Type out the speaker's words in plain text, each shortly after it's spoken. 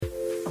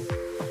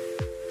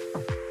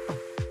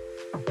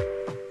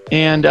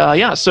And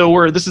yeah,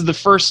 so this is the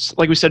first,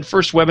 like we said,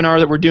 first webinar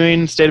that we're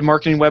doing, State of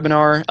Marketing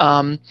webinar.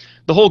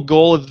 The whole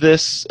goal of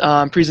this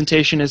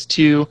presentation is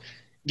to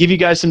give you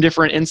guys some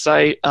different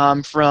insight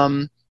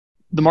from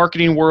the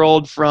marketing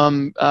world,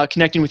 from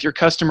connecting with your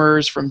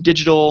customers, from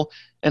digital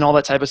and all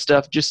that type of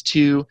stuff, just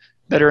to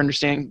better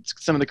understand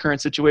some of the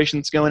current situation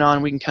that's going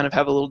on. We can kind of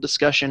have a little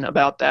discussion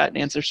about that and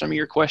answer some of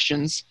your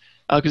questions.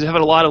 Because I've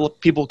had a lot of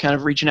people kind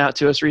of reaching out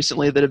to us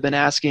recently that have been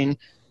asking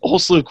a whole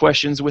slew of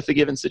questions with the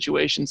given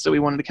situation. So we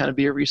wanted to kind of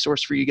be a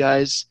resource for you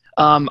guys.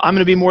 I'm going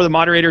to be more the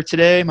moderator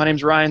today. My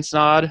name's Ryan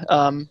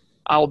Snod.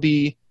 I'll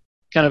be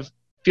kind of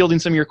fielding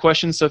some of your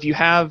questions. So if you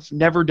have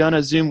never done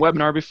a Zoom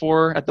webinar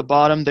before, at the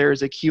bottom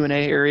there's a Q&A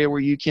area where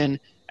you can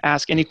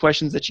ask any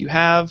questions that you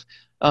have.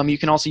 You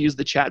can also use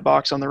the chat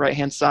box on the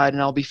right-hand side,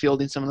 and I'll be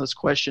fielding some of those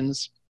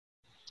questions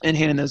and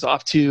handing those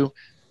off to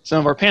some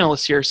of our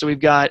panelists here. So we've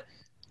got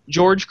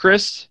George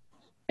Christ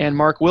and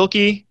Mark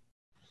Wilkie.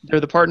 They're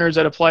the partners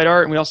at Applied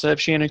Art, and we also have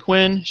Shannon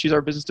Quinn. She's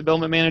our business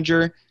development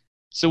manager.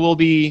 So we'll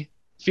be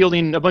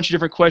fielding a bunch of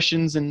different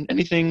questions and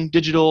anything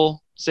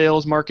digital,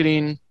 sales,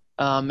 marketing,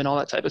 and all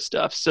that type of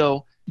stuff.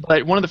 So,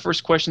 but one of the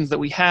first questions that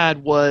we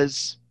had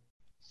was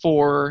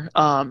for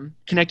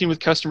connecting with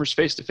customers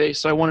face-to-face.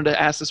 So I wanted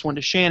to ask this one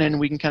to Shannon, and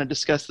we can kind of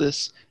discuss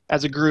this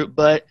as a group.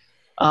 But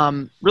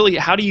really,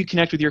 how do you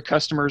connect with your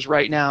customers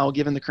right now,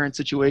 given the current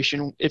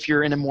situation, if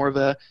you're in a more of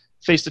a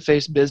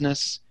face-to-face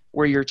business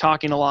where you're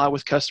talking a lot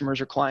with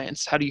customers or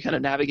clients? How do you kind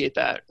of navigate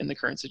that in the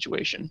current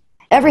situation?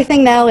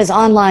 Everything now is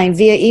online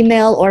via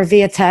email or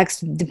via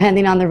text,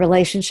 depending on the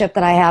relationship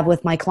that I have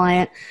with my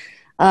client.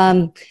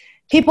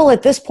 People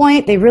at this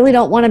point, they really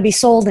don't want to be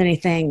sold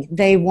anything.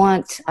 They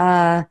want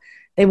to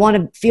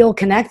feel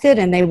connected,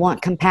 and they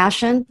want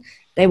compassion.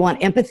 They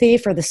want empathy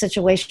for the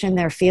situation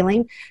they're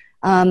feeling.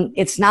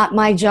 It's not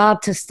my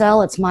job to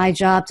sell. It's my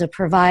job to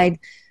provide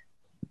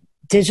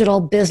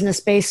digital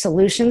business-based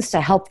solutions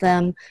to help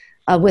them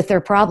with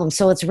their problems.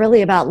 So it's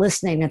really about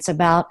listening. It's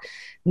about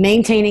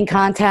maintaining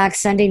contact,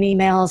 sending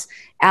emails,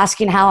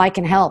 asking how I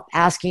can help,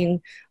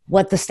 asking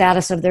what the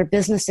status of their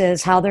business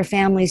is, how their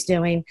family's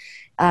doing.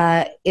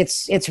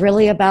 It's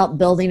really about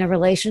building a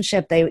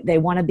relationship. They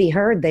want to be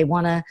heard. They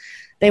want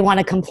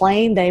to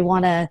complain. They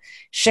want to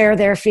share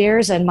their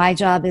fears. And my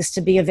job is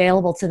to be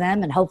available to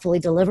them and hopefully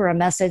deliver a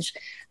message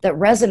that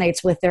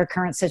resonates with their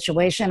current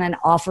situation and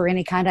offer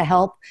any kind of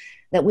help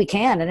that we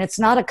can. And it's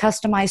not a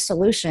customized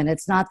solution.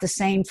 It's not the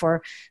same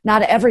for,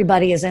 not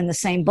everybody is in the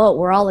same boat.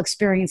 We're all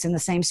experiencing the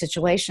same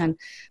situation,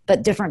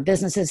 but different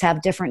businesses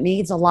have different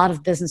needs. A lot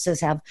of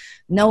businesses have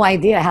no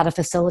idea how to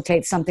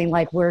facilitate something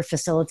like we're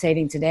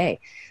facilitating today.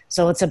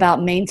 So it's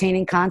about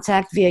maintaining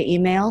contact via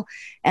email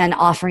and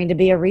offering to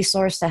be a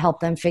resource to help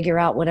them figure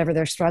out whatever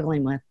they're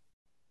struggling with.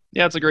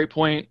 Yeah, that's a great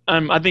point.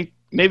 I think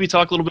maybe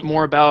talk a little bit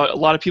more about, a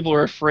lot of people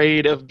are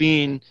afraid of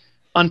being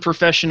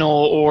unprofessional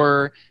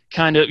or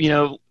kind of,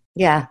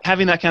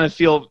 having that kind of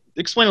feel.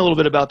 Explain a little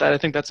bit about that. I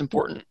think that's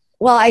important.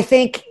 Well, I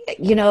think,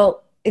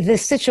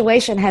 this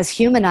situation has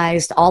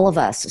humanized all of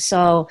us.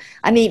 So,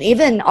 I mean,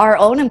 even our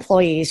own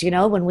employees,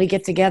 when we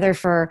get together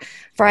for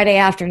Friday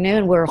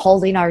afternoon, we're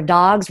holding our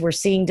dogs, we're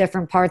seeing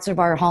different parts of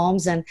our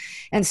homes. And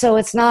so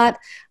it's not,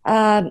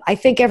 I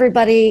think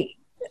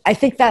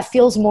that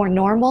feels more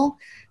normal,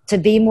 to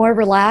be more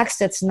relaxed.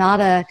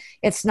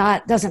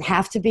 Doesn't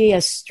have to be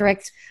a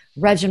strict,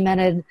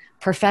 regimented,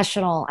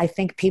 professional. I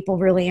think people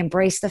really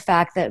embrace the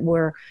fact that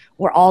we're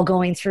all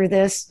going through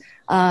this.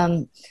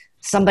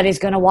 Somebody's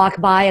going to walk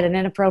by at an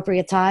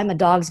inappropriate time, a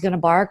dog's going to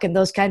bark, and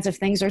those kinds of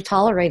things are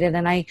tolerated.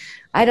 And I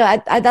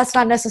that's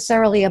not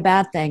necessarily a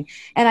bad thing.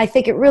 And I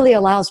think it really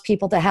allows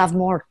people to have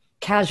more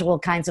casual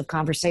kinds of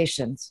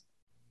conversations.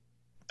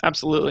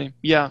 Absolutely.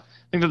 Yeah.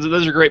 I think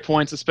those are great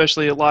points,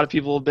 especially a lot of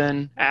people have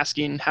been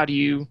asking, how do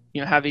you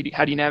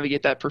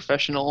navigate that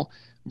professional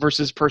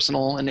versus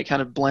personal, and it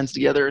kind of blends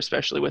together,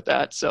 especially with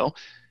that. So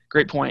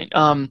great point.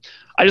 I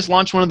just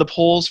launched one of the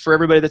polls for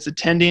everybody that's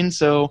attending,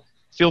 so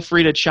feel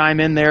free to chime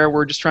in there.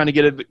 We're just trying to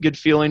get a good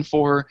feeling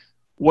for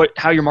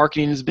how your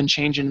marketing has been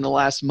changing in the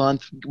last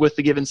month with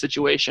the given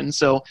situation.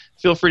 So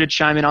feel free to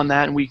chime in on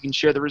that, and we can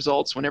share the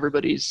results when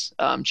everybody's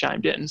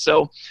chimed in.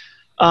 So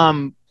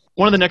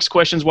one of the next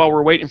questions while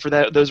we're waiting for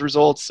those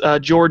results,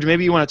 George,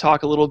 maybe you want to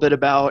talk a little bit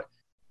about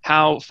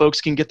how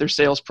folks can get their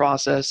sales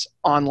process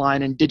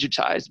online and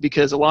digitized,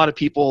 because a lot of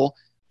people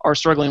are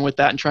struggling with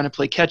that and trying to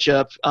play catch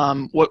up.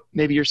 What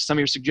maybe some of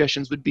your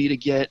suggestions would be to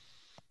get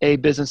a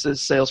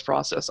business's sales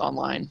process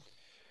online?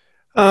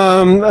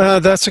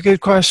 That's a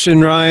good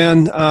question,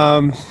 Ryan.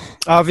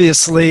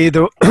 Obviously,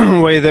 the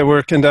way that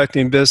we're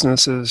conducting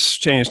business has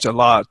changed a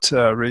lot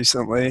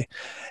recently,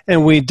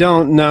 and we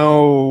don't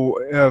know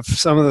if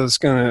some of those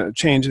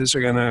changes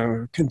are going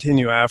to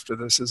continue after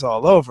this is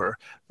all over.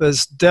 But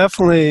it's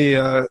definitely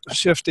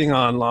shifting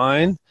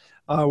online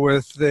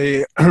with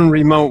the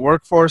remote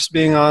workforce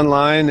being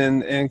online,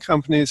 and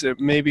companies that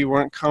maybe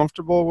weren't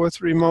comfortable with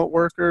remote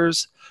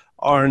workers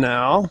are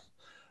now.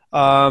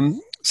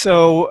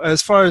 So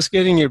as far as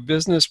getting your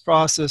business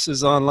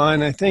processes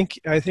online, I think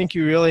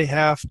you really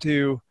have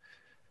to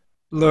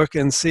look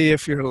and see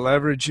if you're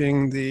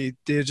leveraging the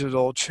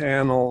digital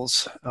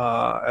channels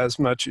as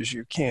much as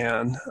you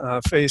can.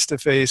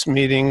 Face-to-face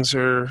meetings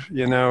are,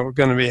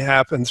 going to be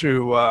happen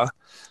through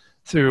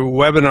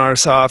webinar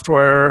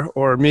software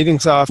or meeting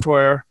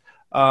software.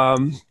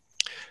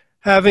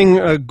 Having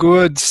a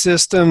good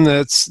system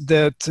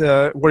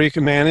that where you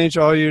can manage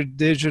all your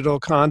digital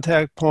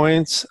contact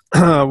points.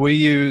 We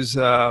use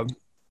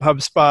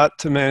HubSpot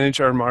to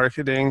manage our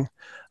marketing,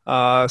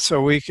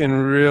 so we can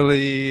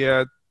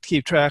really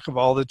keep track of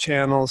all the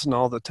channels and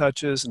all the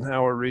touches and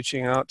how we're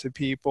reaching out to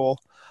people.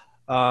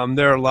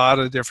 There are a lot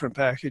of different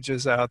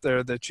packages out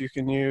there that you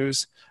can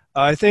use.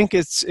 I think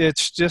it's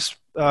just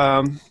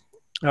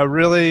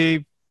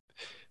really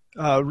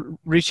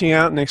reaching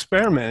out and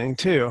experimenting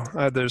too.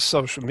 There's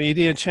social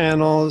media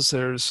channels.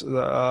 There's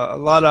a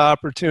lot of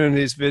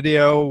opportunities: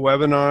 video,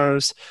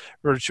 webinars,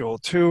 virtual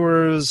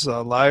tours,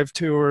 live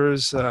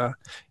tours.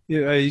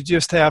 You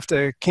just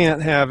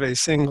can't have a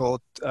single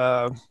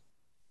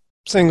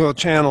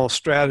channel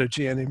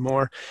strategy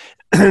anymore.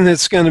 And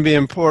it's going to be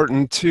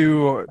important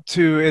to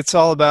it's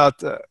all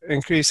about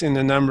increasing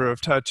the number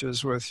of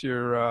touches with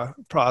your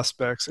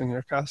prospects and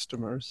your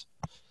customers.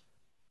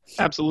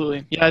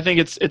 Absolutely. Yeah, I think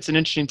it's an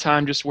interesting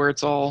time just where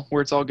it's all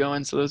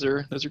going. So those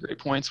are great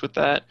points with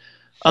that.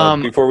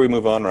 Before we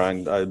move on,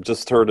 Ryan, I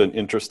just heard an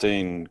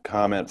interesting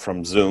comment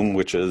from Zoom,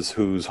 which is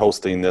who's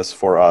hosting this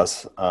for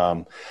us.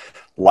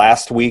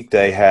 Last week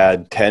they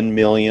had 10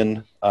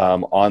 million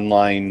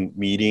online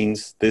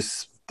meetings.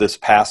 This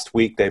past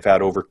week they've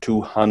had over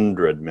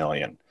 200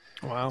 million.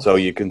 Wow. So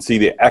you can see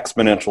the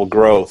exponential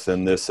growth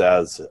in this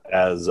as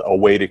a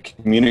way to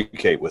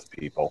communicate with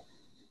people.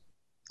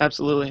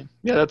 Absolutely.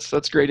 Yeah,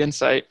 that's great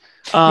insight.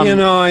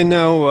 I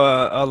know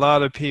a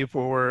lot of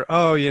people were,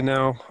 an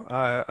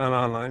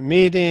online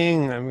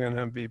meeting, I'm going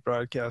to be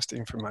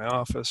broadcasting from my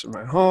office or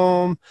my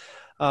home.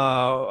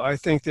 I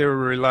think they were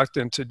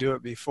reluctant to do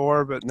it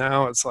before, but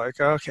now it's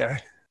like, okay,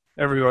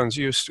 everyone's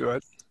used to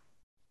it.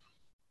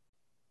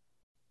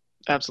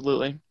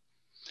 Absolutely.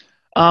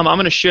 I'm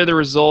going to share the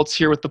results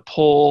here with the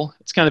poll.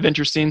 It's kind of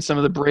interesting, some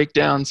of the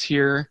breakdowns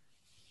here.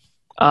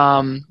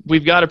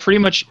 We've got a pretty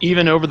much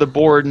even over the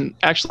board, and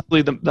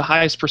actually the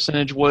highest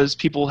percentage was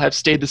people have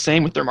stayed the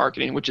same with their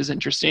marketing, which is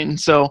interesting.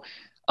 So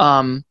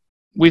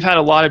we've had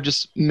a lot of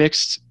just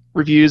mixed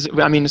reviews.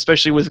 I mean,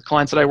 especially with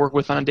clients that I work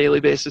with on a daily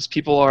basis,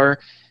 people are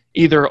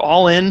either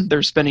all in,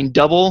 they're spending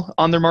double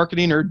on their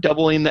marketing or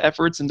doubling the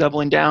efforts and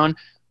doubling down,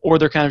 or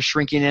they're kind of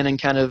shrinking in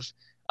and kind of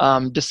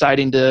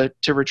deciding to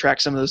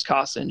retract some of those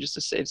costs in just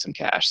to save some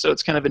cash. So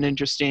it's kind of an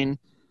interesting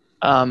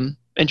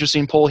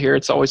poll here.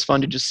 It's always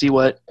fun to just see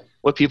what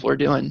people are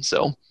doing.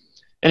 So,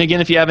 and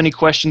again, if you have any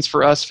questions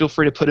for us, feel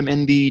free to put them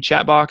in the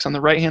chat box on the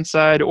right-hand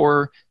side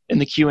or in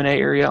the Q&A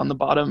area on the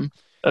bottom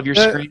of your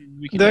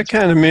screen. That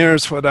kind of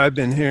mirrors what I've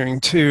been hearing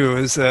too,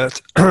 is that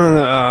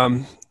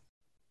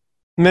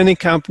many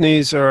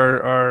companies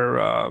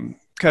are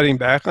cutting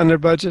back on their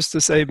budgets to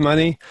save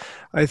money.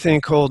 I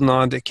think holding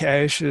on to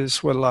cash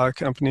is what a lot of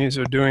companies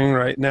are doing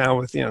right now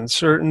with the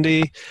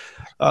uncertainty.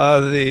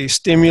 The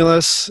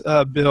stimulus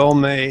bill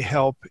may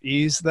help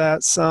ease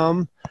that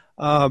some.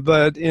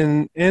 But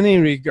in any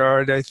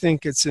regard, I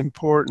think it's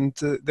important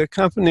that the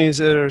companies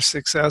that are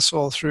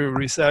successful through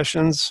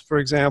recessions, for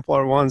example,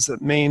 are ones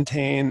that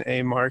maintain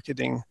a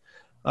marketing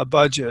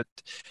budget.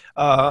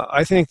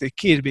 I think the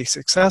key to be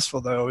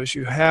successful, though, is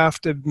you have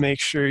to make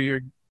sure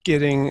you're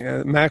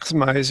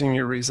maximizing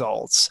your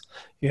results.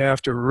 You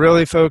have to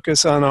really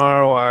focus on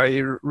ROI.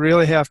 You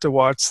really have to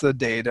watch the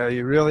data.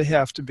 You really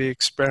have to be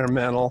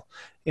experimental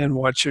in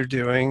what you're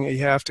doing. You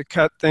have to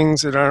cut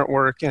things that aren't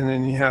working,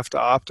 and you have to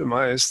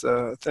optimize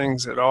the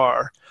things that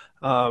are.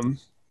 And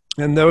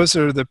those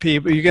are the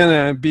people you're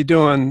going to be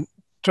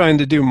trying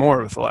to do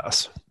more with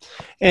less,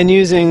 and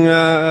using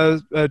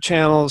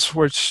channels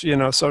which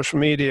social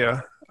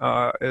media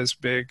is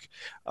big,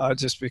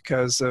 just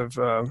because of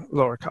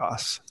lower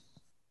costs.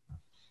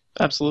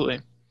 Absolutely.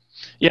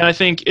 Yeah, I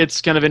think it's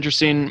kind of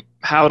interesting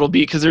how it'll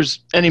be, because there's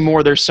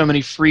so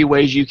many free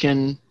ways you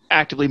can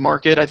actively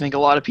market. I think a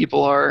lot of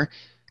people are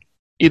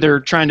either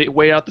trying to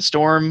wait out the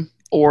storm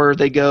or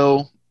they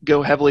go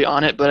heavily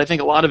on it. But I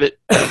think a lot of it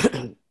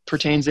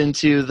pertains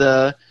into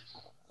the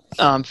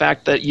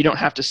fact that you don't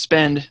have to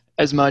spend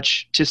as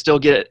much to still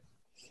get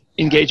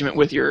engagement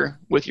with your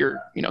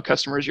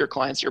customers, your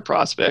clients, your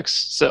prospects.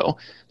 So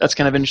that's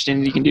kind of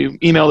interesting. You can do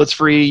email that's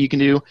free. You can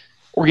do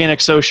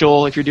organic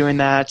social if you're doing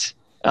that.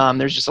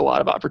 There's just a lot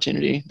of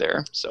opportunity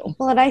there. So,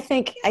 well, and I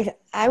think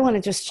I want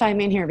to just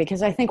chime in here,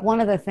 because I think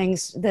one of the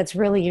things that's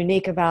really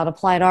unique about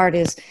Applied Art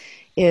is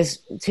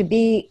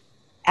to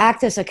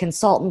act as a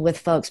consultant with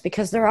folks,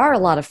 because there are a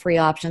lot of free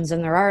options,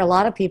 and there are a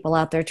lot of people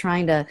out there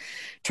trying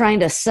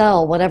to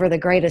sell whatever the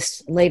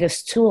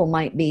latest tool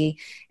might be.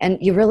 And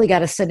you really got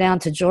to sit down,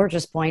 to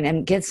George's point,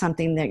 and get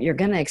something that you're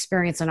going to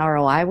experience an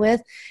ROI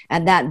with.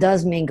 And that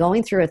does mean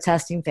going through a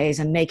testing phase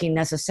and making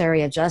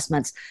necessary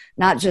adjustments,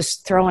 not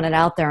just throwing it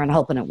out there and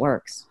hoping it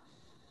works.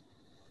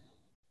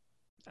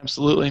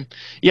 Absolutely.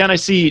 Yeah, and I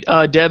see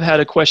Deb had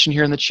a question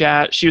here in the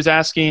chat. She was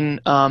asking,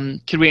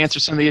 could we answer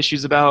some of the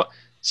issues about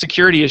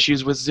security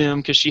issues with Zoom,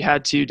 because she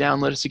had to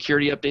download a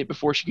security update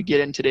before she could get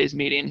in today's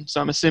meeting.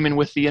 So I'm assuming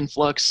with the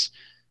influx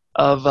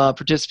of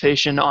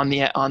participation on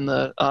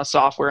the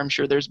software, I'm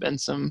sure there's been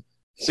some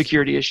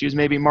security issues.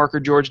 Maybe Mark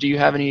or George, do you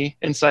have any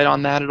insight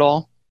on that at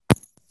all?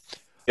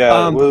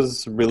 Yeah, it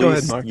was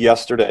released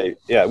yesterday.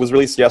 Yeah, it was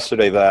released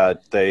yesterday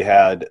that they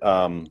had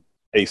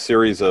a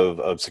series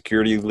of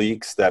security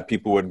leaks that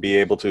people would be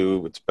able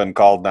to, it's been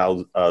called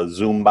now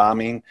Zoom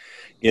bombing,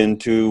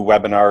 into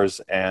webinars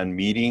and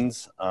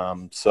meetings.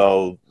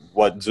 So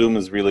what Zoom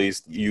has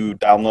released, you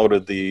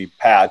downloaded the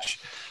patch.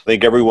 I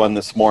think everyone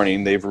this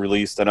morning, they've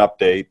released an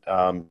update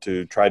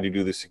to try to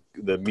do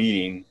the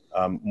meeting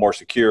more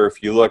secure.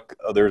 If you look,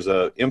 there's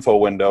a info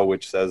window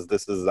which says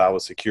this is now a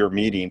secure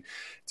meeting.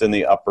 It's in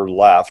the upper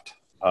left.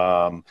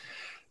 And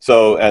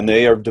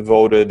they are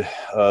devoted,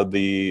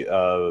 the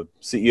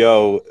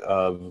CEO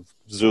of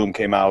Zoom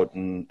came out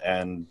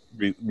and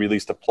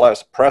released a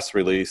press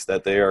release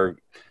that they are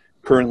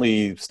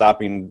currently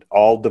stopping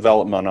all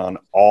development on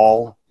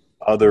all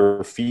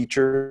other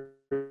features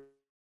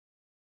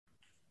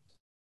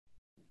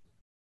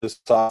the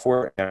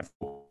software and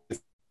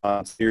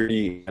on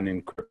security and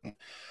encryption.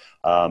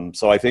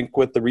 So I think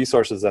with the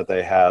resources that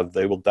they have,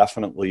 they will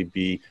definitely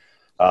be,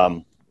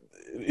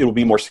 it'll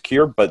be more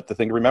secure. But the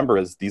thing to remember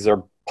is these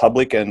are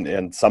public,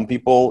 and some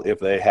people, if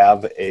they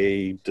have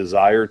a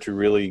desire to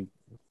really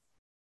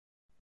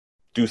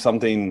do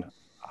something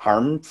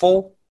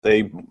harmful,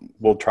 they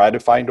will try to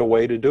find a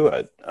way to do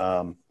it.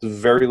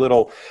 Very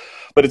little,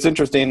 but it's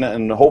interesting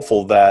and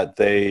hopeful that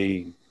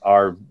the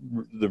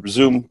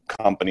Zoom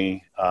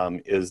company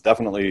is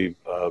definitely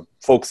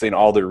focusing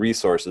all their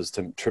resources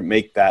to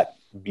make that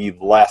be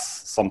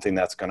less something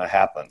that's going to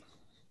happen.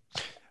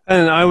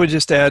 And I would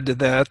just add to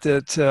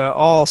that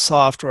all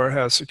software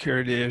has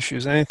security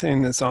issues.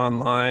 Anything that's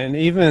online,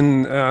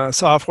 even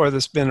software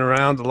that's been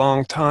around a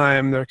long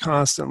time, they're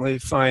constantly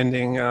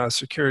finding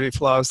security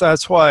flaws.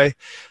 That's why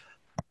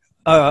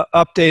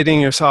updating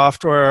your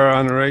software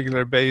on a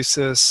regular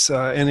basis,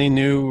 any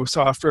new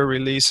software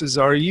releases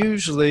are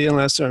usually,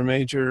 unless they're a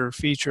major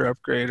feature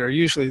upgrade, are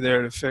usually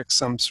there to fix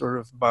some sort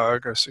of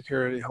bug or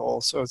security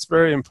hole. So it's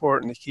very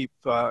important to keep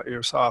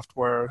your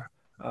software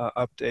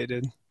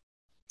updated.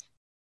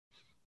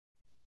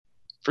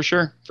 For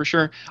sure, for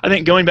sure. I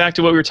think going back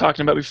to what we were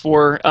talking about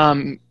before,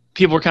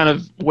 people are kind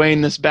of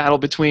weighing this battle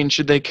between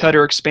should they cut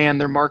or expand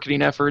their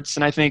marketing efforts.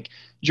 And I think,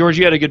 George,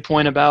 you had a good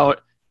point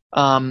about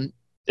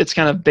it's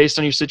kind of based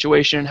on your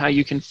situation and how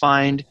you can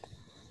find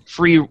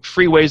free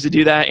ways to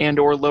do that and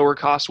or lower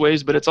cost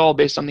ways, but it's all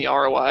based on the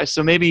ROI.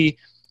 So maybe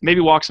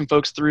walk some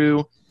folks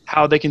through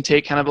how they can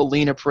take kind of a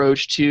lean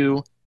approach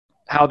to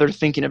how they're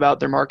thinking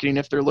about their marketing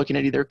if they're looking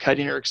at either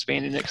cutting or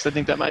expanding it, because I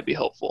think that might be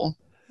helpful.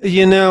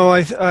 You know,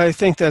 I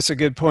think that's a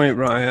good point,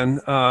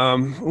 Ryan.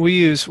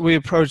 We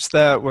approach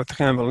that with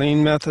kind of a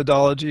lean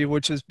methodology,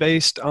 which is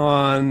based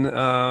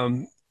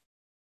on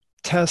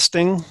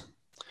testing.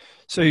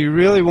 So you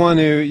really want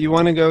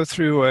to go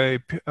through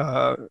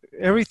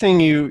everything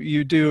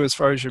you do as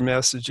far as your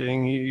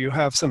messaging. You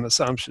have some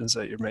assumptions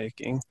that you're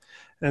making,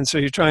 and so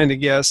you're trying to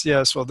guess.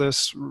 Yes, well,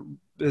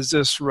 is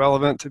this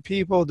relevant to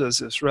people? Does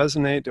this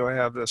resonate? Do I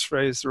have this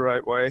phrased the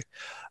right way?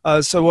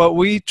 So what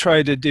we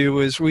try to do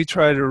is we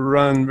try to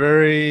run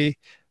very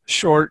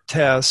short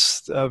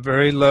tests,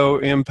 very low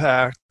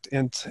impact,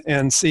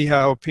 and see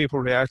how people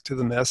react to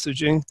the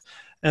messaging.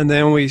 And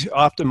then we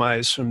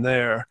optimize from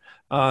there.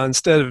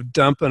 Instead of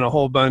dumping a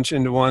whole bunch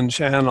into one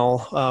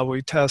channel,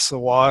 we test the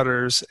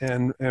waters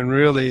and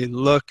really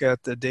look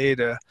at the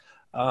data.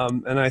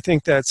 And I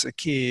think that's the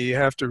key. You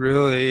have to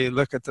really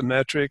look at the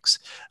metrics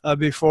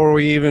before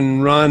we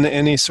even run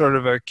any sort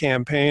of a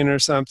campaign or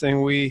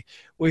something. We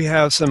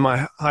have some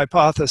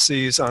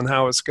hypotheses on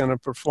how it's going to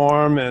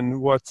perform,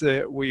 and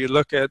we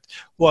look at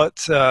what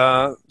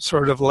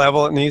sort of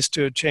level it needs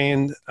to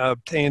obtain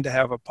to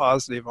have a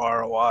positive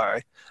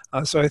ROI.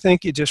 So I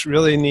think you just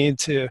really need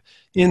to,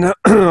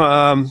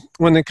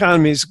 when the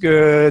economy's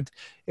good,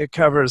 it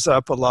covers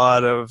up a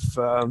lot of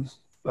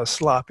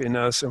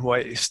sloppiness and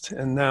waste,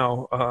 and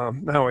now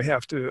we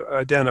have to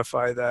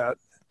identify that.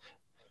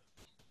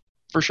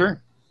 For sure,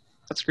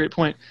 that's a great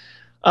point.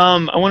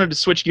 I wanted to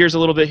switch gears a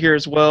little bit here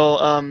as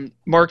well.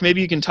 Mark,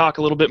 maybe you can talk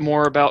a little bit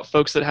more about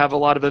folks that have a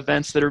lot of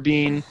events that are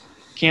being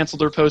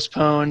canceled or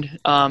postponed.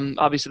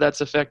 Obviously,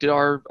 that's affected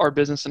our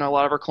business and a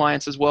lot of our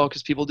clients as well,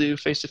 because people do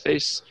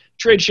face-to-face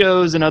trade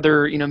shows and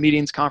other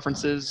meetings,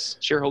 conferences,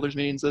 shareholders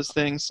meetings, those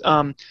things.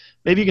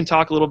 Maybe you can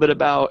talk a little bit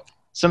about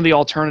some of the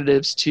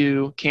alternatives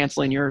to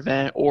canceling your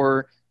event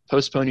or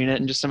postponing it,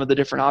 and just some of the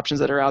different options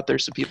that are out there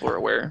so people are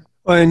aware.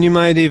 Well, and you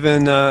might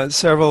even,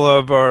 several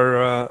of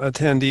our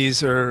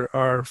attendees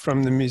are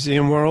from the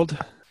museum world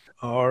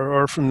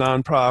or from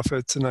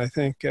nonprofits, and I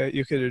think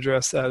you could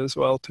address that as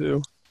well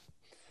too.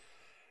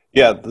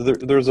 Yeah,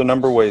 there's a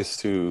number of ways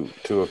to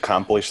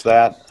accomplish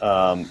that.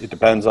 It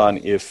depends on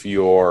if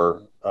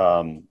you're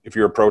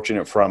approaching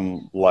it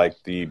from like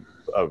the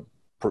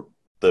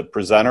the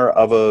presenter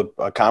of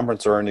a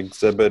conference or an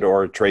exhibit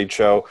or a trade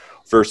show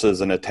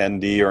versus an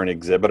attendee or an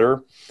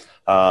exhibitor.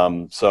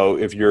 So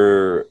if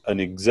you're an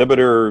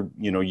exhibitor,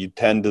 you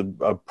tend to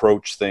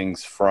approach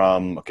things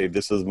from, okay,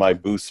 this is my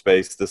booth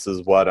space. This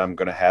is what I'm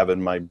going to have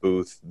in my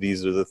booth.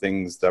 These are the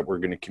things that we're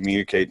going to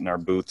communicate in our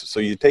booth.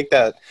 So you take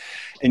that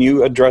and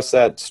you address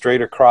that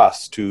straight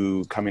across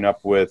to coming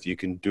up with, you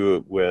can do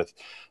it with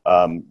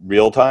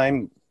real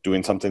time,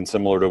 doing something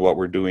similar to what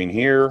we're doing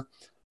here.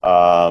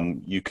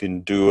 You can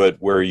do it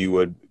where you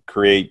would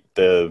create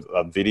the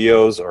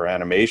videos or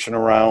animation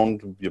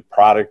around your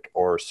product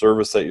or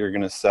service that you're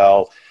going to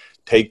sell,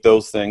 take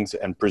those things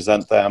and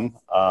present them.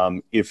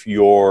 If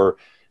you're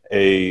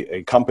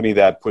a company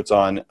that puts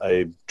on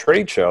a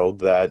trade show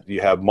that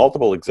you have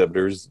multiple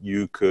exhibitors,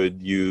 you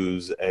could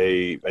use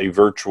a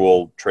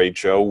virtual trade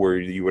show where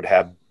you would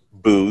have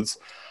booths.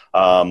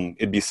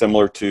 It'd be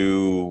similar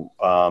to,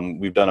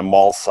 we've done a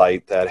mall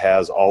site that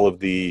has all of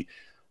the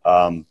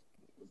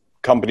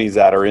companies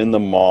that are in the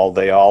mall.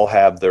 They all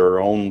have their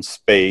own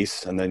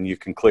space, and then you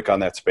can click on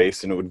that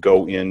space and it would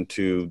go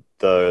into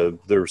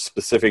their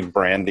specific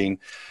branding.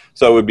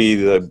 So it would be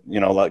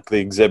like the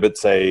exhibit,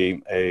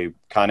 say a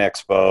Con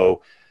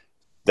Expo,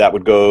 that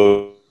would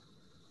go,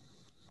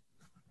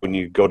 when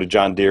you go to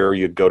John Deere,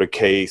 you'd go to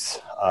Case,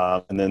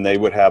 and then they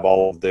would have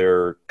all of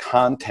their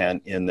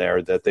content in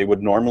there that they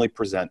would normally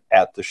present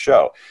at the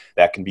show.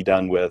 That can be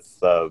done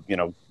with,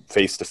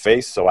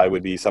 face-to-face. So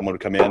someone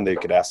would come in, they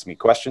could ask me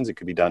questions. It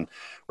could be done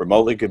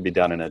remotely, it could be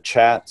done in a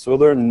chat. So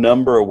there are a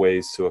number of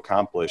ways to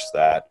accomplish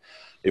that.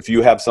 If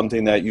you have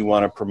something that you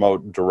want to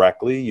promote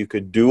directly, you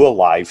could do a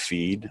live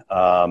feed.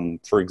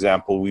 For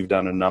example, we've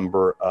done a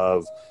number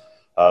of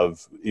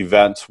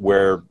events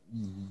where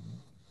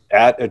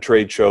at a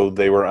trade show,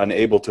 they were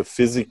unable to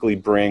physically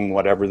bring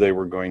whatever they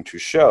were going to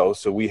show.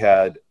 So we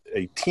had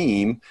a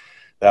team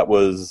that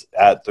was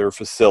at their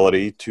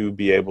facility to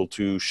be able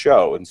to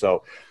show. And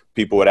so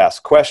people would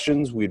ask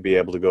questions. We'd be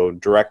able to go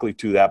directly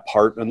to that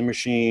part of the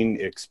machine,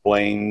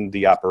 explain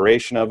the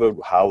operation of it,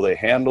 how they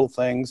handle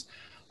things.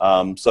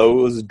 So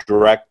it was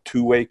direct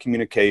two-way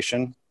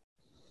communication.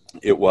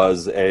 It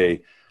was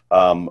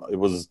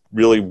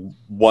really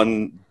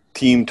one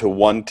team to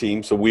one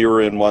team. So we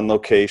were in one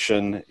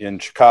location in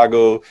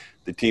Chicago.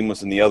 The team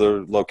was in the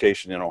other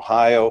location in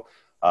Ohio.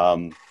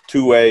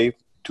 Two-way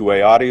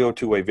audio,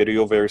 two-way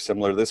video, very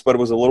similar to this, but it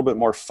was a little bit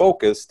more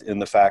focused in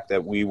the fact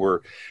that we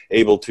were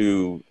able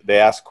to, they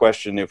asked a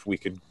question if we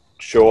could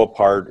show a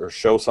part or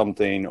show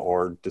something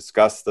or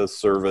discuss the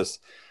service.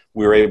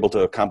 We were able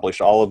to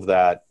accomplish all of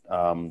that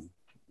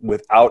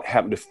without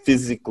having to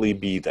physically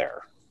be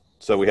there.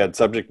 So we had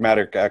subject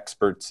matter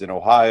experts in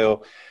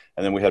Ohio,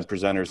 and then we had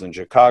presenters in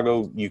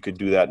Chicago. You could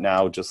do that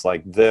now just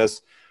like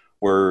this.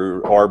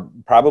 Or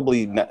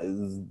probably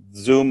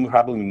Zoom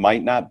probably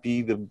might not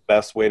be the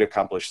best way to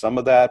accomplish some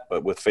of that,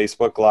 but with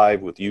Facebook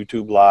Live, with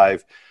YouTube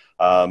Live,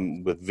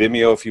 with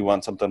Vimeo, if you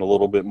want something a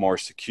little bit more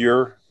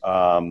secure,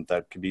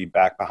 that could be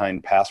back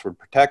behind password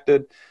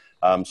protected,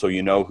 so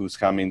you know who's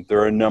coming. There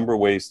are a number of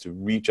ways to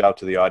reach out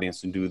to the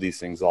audience and do these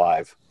things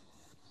live.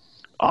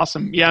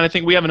 Awesome. Yeah, and I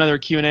think we have another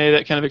Q&A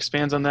that kind of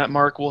expands on that.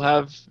 Mark, we'll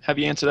have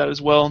you answer that as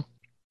well.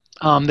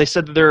 They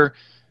said that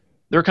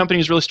their company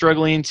is really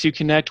struggling to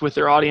connect with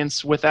their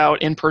audience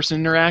without in-person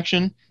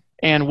interaction,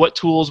 and what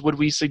tools would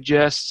we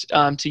suggest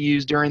to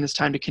use during this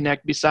time to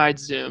connect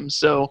besides Zoom?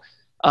 So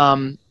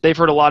they've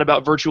heard a lot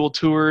about virtual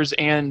tours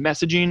and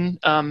messaging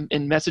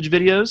in message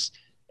videos,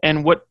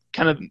 and what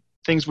kind of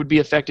things would be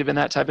effective in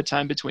that type of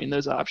time between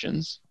those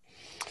options?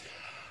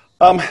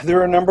 There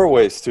are a number of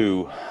ways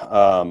to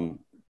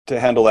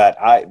handle that.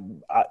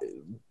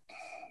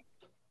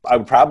 I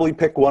would probably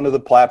pick one of the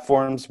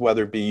platforms,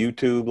 whether it be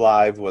YouTube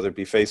Live, whether it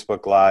be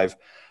Facebook Live,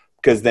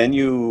 because then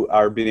you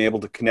are being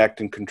able to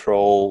connect and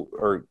control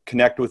or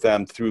connect with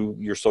them through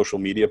your social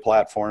media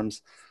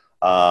platforms.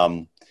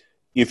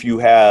 If you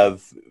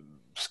have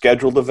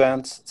scheduled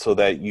events so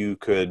that you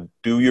could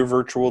do your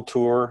virtual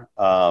tour,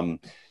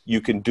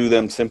 you can do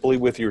them simply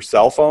with your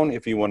cell phone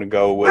if you want to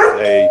go with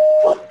a...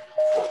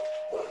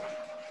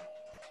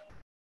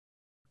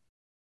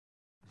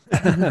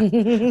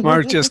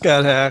 Mark just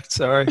got hacked,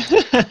 sorry.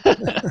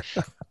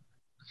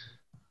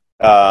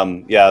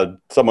 Yeah,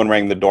 someone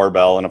rang the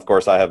doorbell, and of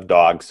course I have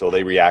dogs, so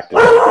they reacted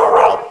to the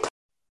doorbell.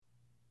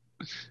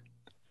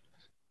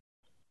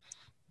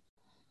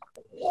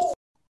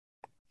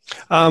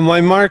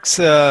 While Mark's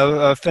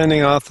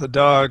fending off the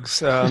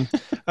dogs,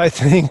 I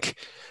think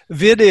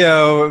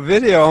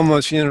video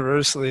almost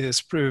universally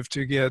is proved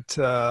to get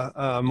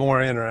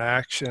more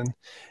interaction.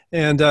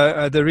 And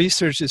the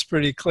research is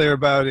pretty clear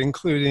about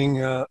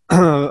including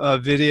a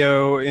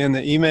video in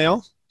the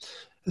email,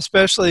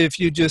 especially if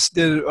you just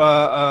did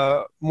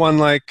one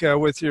like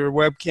with your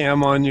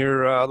webcam on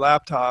your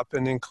laptop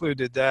and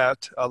included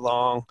that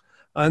along.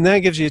 And that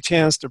gives you a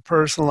chance to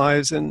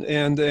personalize and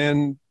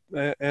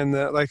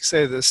like I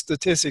say, the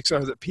statistics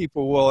are that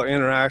people will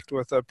interact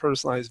with a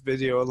personalized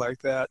video like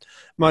that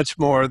much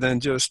more than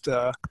just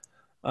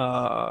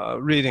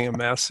reading a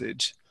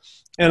message.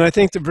 And I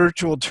think the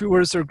virtual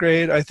tours are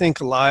great. I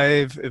think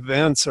live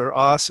events are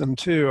awesome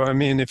too. I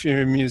mean, if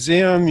you're in a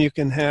museum, you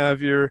can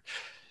have your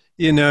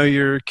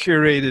your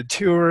curated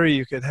tour.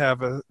 You could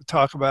have a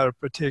talk about a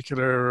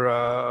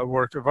particular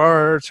work of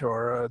art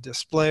or a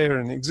display or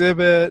an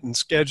exhibit and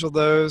schedule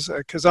those.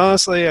 Because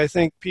honestly, I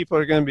think people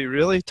are going to be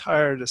really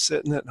tired of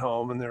sitting at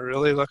home and they're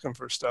really looking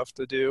for stuff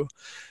to do.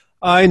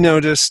 I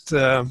noticed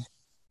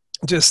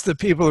just the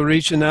people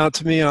reaching out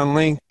to me on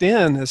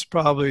LinkedIn has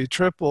probably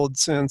tripled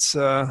since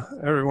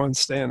everyone's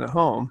staying at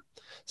home.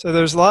 So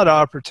there's a lot of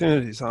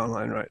opportunities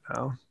online right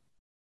now.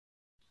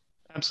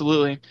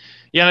 Absolutely.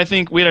 Yeah, and I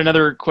think we had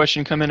another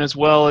question come in as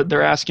well.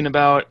 They're asking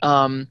about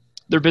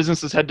their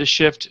businesses had to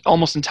shift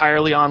almost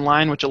entirely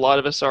online, which a lot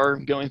of us are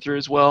going through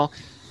as well.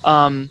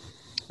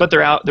 But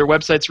their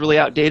website's really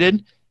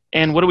outdated.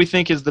 And what do we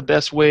think is the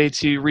best way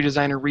to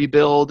redesign or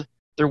rebuild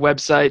their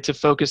website to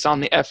focus on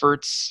the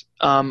efforts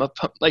of,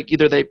 like,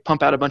 either they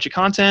pump out a bunch of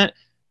content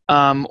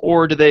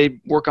or do they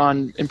work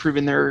on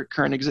improving their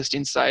current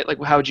existing site?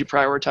 Like, how would you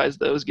prioritize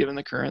those given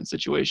the current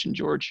situation,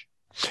 George?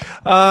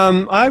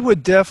 I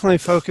would definitely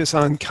focus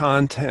on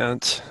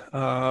content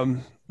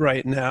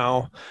right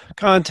now.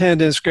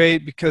 Content is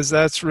great because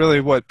that's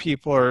really what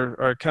people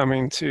are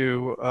coming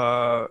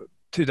to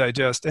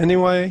digest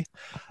anyway.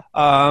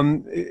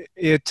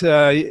 If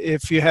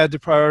you had to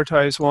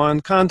prioritize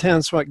one,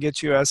 content's what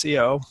gets you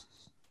SEO,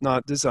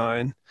 not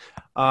design.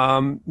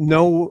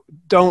 No,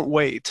 don't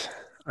wait.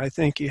 I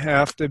think you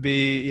have to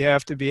be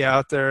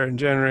out there and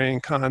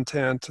generating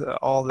content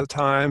all the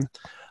time,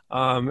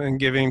 and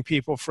giving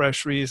people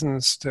fresh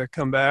reasons to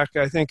come back.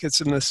 I think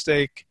it's a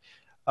mistake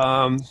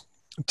to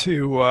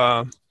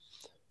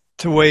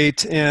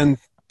wait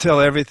until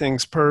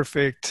everything's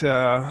perfect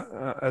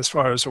as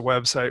far as a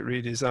website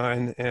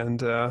redesign,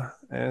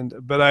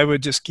 but I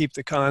would just keep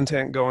the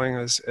content going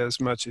as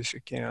much as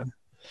you can.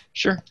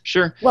 Sure.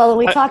 Well,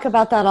 we talk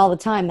about that all the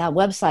time, that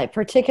website,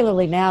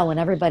 particularly now when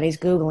everybody's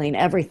Googling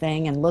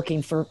everything and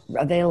looking for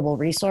available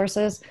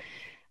resources.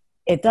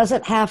 It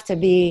doesn't have to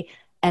be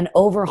an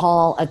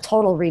overhaul, a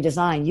total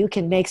redesign. You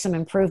can make some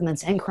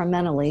improvements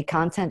incrementally.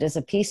 Content is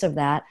a piece of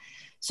that,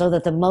 so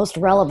that the most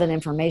relevant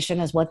information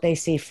is what they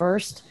see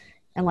first.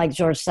 And like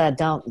George said,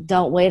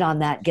 don't wait on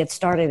that. Get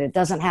started. It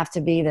doesn't have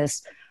to be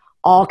this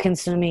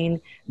all-consuming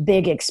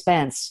big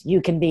expense.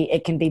 It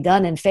can be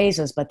done in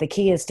phases, but the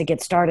key is to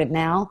get started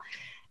now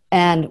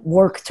and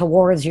work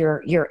towards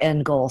your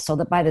end goal, so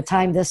that by the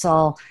time this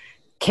all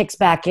kicks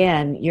back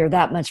in, you're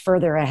that much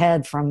further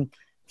ahead from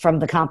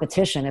the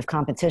competition, if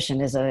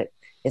competition is a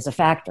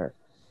factor.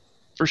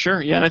 For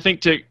sure. Yeah. And I think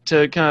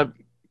to kind of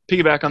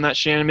piggyback on that,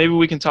 Shannon, maybe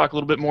we can talk a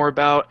little bit more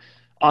about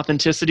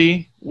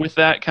authenticity with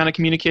that kind of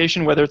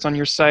communication, whether it's on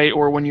your site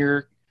or when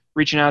you're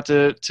reaching out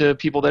to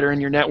people that are in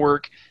your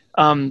network.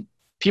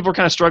 People are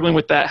kind of struggling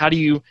with that. How do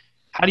you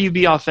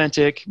be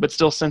authentic but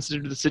still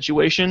sensitive to the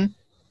situation,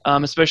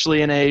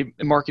 especially in a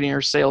marketing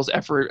or sales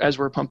effort as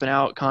we're pumping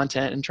out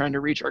content and trying to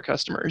reach our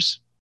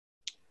customers?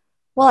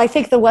 Well, I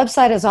think the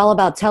website is all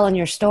about telling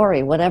your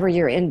story, whatever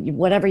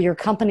your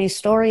company's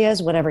story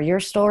is, whatever your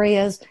story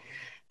is.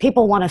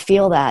 People want to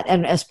feel that.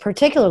 And as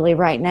particularly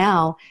right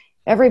now,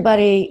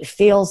 everybody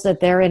feels that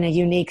they're in a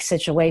unique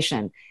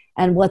situation.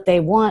 And what they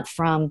want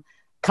from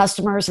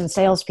customers and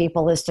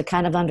salespeople is to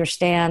kind of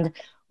understand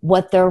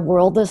what their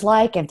world is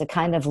like and to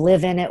kind of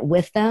live in it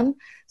with them.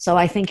 So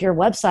I think your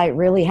website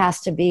really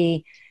has to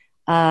be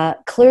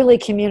clearly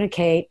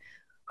communicate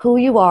who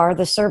you are,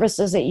 the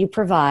services that you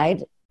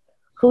provide,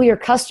 who your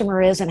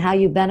customer is and how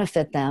you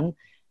benefit them,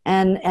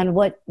 and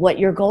what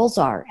your goals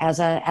are as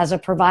a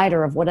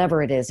provider of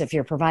whatever it is, if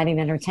you're providing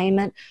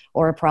entertainment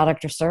or a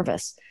product or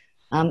service.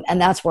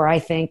 And that's where I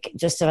think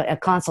just a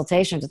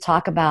consultation to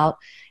talk about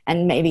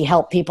and maybe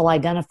help people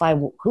identify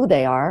who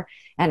they are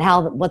and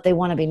what they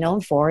want to be known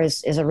for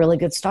is a really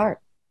good start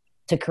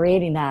to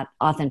creating that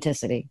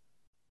authenticity.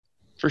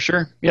 For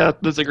sure. Yeah,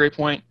 that's a great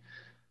point.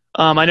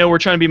 I know we're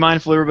trying to be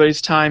mindful of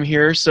everybody's time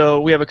here, so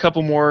we have a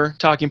couple more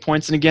talking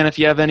points. And again, if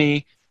you have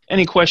any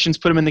questions,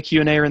 put them in the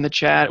Q&A or in the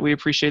chat. We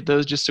appreciate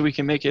those just so we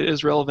can make it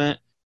as relevant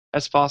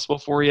as possible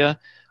for you.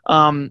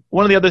 One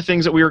of the other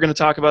things that we were going to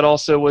talk about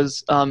also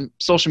was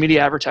social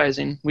media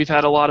advertising. We've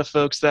had a lot of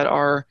folks that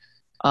are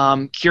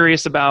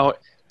curious about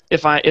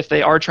if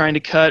they are trying to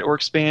cut or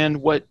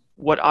expand, what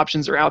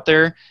options are out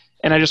there.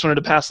 And I just wanted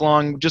to pass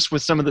along just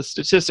with some of the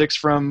statistics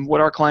from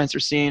what our clients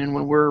are seeing and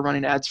when we're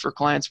running ads for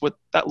clients, what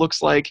that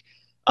looks like.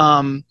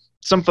 Some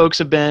folks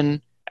have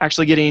been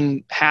actually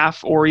getting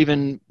half or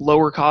even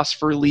lower costs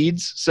for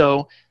leads.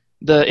 So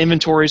the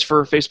inventories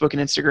for Facebook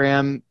and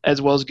Instagram,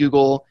 as well as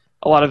Google,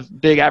 a lot of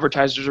big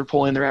advertisers are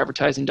pulling their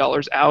advertising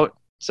dollars out.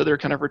 So they're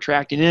kind of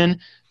retracting in.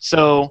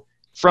 So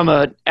from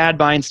an ad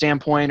buying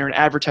standpoint or an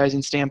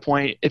advertising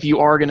standpoint, if you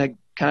are going to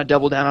kind of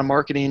double down on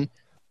marketing,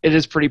 it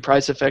is pretty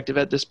price effective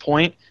at this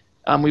point.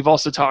 We've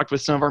also talked with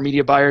some of our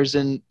media buyers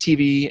in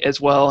TV as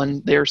well,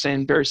 and they're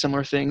saying very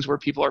similar things where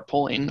people are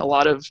pulling a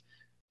lot of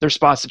their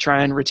spots to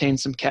try and retain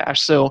some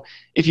cash. So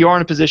if you are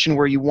in a position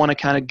where you want to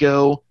kind of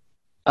go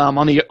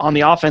on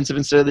the offensive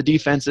instead of the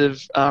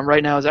defensive,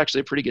 right now is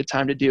actually a pretty good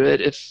time to do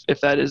it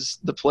if that is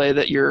the play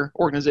that your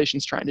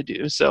organization's trying to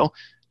do. So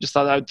just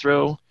thought I would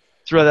throw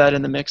that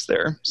in the mix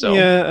there. So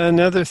yeah,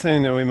 another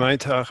thing that we might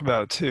talk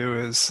about too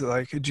is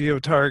like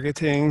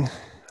geo-targeting,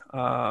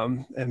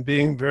 and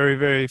being very,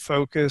 very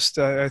focused.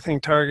 I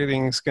think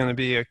targeting is going to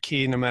be a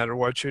key no matter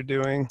what you're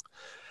doing.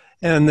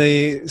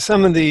 And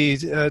some of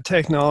the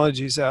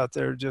technologies out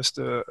there are just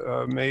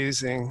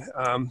amazing.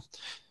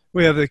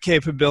 We have the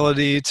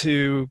capability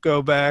to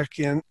go back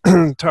and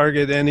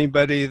target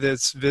anybody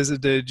that's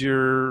visited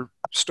your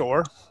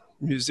store,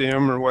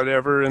 museum, or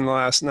whatever in the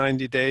last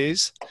 90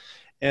 days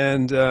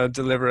and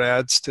deliver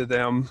ads to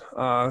them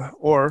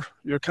or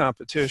your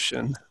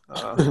competition.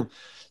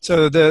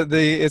 So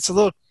it's a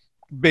little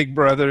big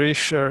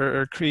brotherish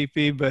or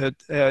creepy, but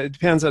it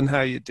depends on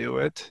how you do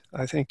it.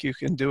 I think you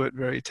can do it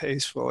very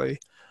tastefully,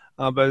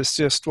 but it's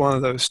just one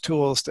of those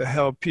tools to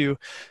help you.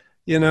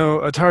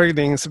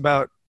 Targeting is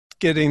about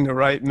getting the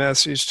right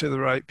message to the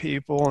right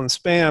people, and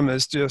spam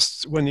is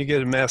just when you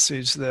get a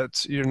message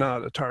that you're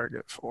not a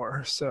target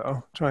for.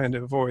 So trying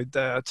to avoid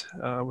that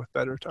with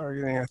better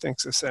targeting, I think,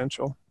 is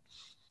essential.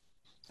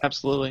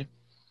 absolutely.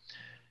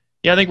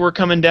 Yeah, I think we're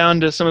coming down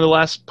to some of the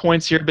last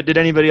points here, but did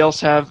anybody else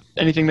have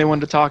anything they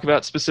wanted to talk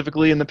about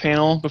specifically in the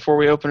panel before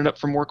we open it up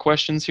for more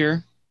questions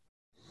here?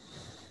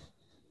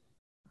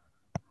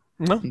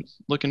 No. I'm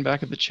looking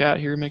back at the chat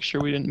here, make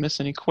sure we didn't miss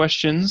any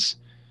questions.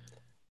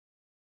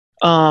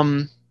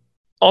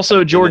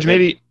 Also, George,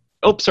 maybe...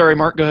 Oh, sorry,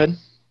 Mark, go ahead.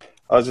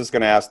 I was just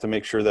going to ask to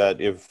make sure that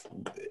if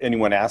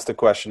anyone asked a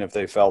question, if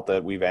they felt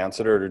that we've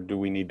answered it, or do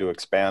we need to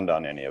expand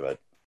on any of it?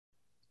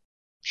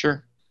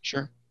 Sure.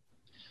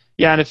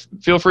 Yeah, and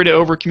feel free to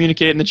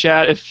over-communicate in the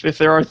chat if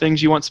there are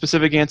things you want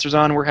specific answers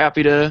on. We're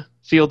happy to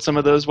field some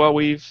of those while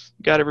we've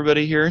got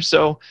everybody here.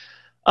 So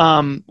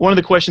one of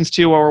the questions,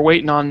 too, while we're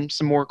waiting on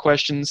some more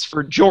questions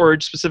for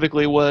George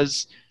specifically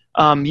was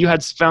you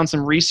had found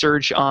some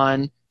research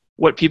on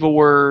what people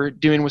were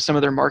doing with some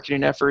of their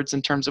marketing efforts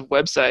in terms of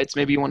websites.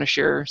 Maybe you want to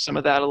share some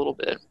of that a little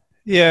bit.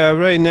 Yeah,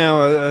 right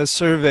now a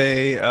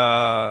survey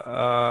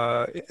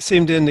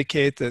seemed to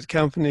indicate that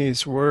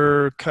companies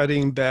were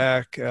cutting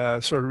back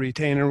sort of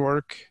retainer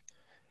work,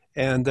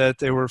 and that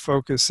they were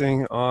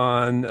focusing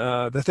on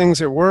the things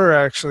that were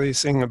actually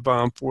seeing a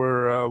bump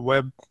were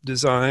web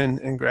design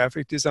and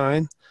graphic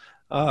design.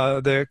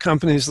 The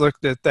companies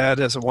looked at that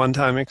as a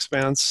one-time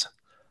expense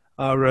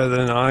rather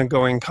than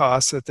ongoing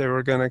costs that they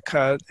were going to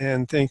cut,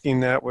 and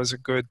thinking that was a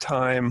good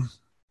time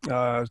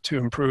to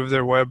improve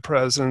their web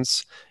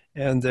presence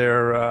and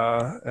their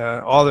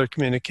all their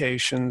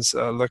communications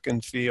look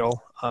and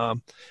feel,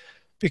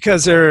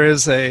 because there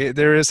is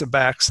a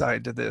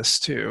backside to this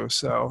too.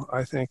 So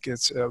I think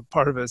it's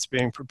part of it's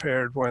being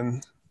prepared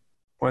when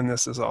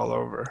this is all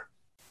over.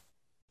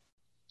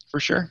 For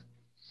sure.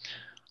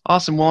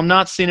 Awesome. Well, I'm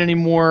not seeing any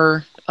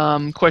more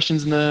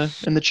questions in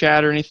the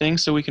chat or anything,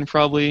 so we can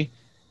probably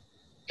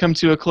come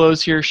to a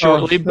close here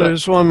shortly. But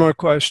there's one more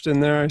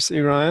question there. I see,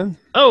 Ryan.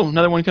 Oh,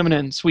 another one coming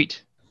in.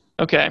 Sweet.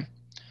 Okay,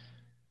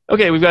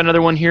 we've got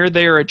another one here.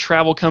 They are a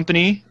travel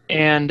company,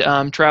 and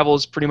travel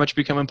has pretty much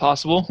become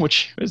impossible,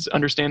 which is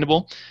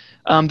understandable.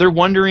 They're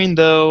wondering,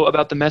 though,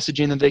 about the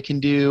messaging that they can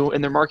do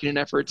in their marketing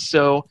efforts.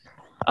 So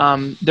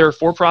they're a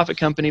for-profit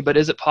company, but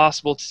is it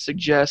possible to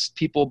suggest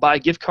people buy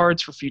gift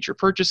cards for future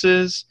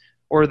purchases,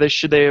 or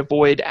should they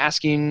avoid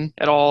asking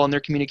at all in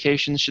their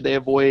communications? Should they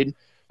avoid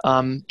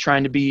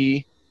trying to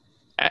be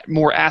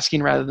more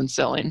asking rather than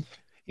selling?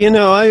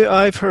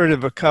 I've heard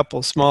of a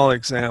couple small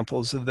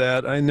examples of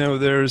that. I know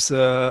there's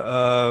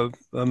a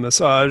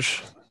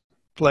massage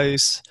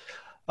place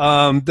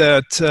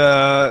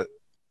that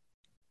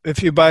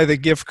if you buy the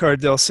gift card,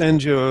 they'll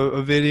send you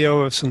a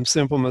video of some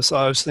simple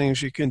massage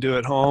things you can do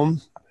at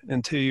home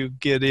until you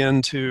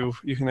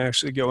you can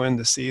actually go in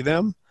to see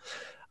them.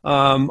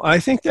 I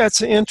think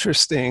that's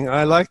interesting.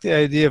 I like the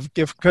idea of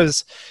gift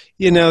because,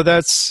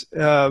 that's...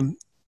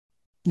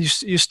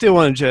 You still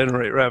want to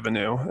generate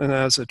revenue, and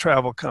as a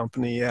travel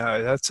company,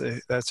 yeah,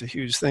 that's a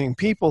huge thing.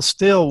 People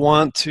still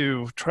want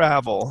to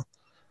travel,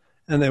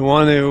 and they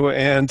want to,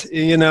 and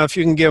if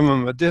you can give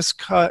them a gift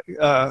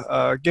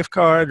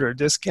card or a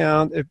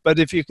discount, but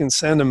if you can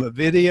send them a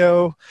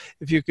video,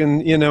 if you can,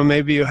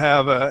 maybe you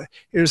have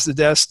here's the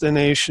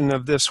destination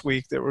of this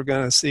week that we're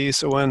going to see.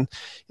 So when,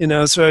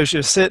 so as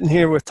you're sitting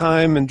here with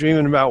time and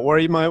dreaming about where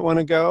you might want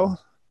to go,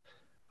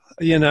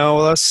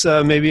 let's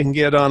maybe you can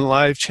get on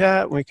live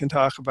chat. We can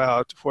talk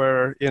about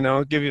where,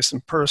 give you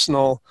some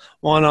personal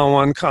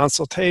one-on-one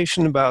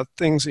consultation about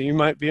things that you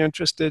might be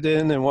interested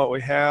in and what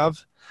we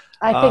have.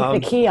 I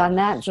think the key on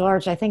that,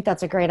 George, I think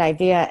that's a great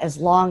idea as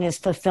long as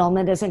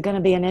fulfillment isn't going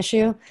to be an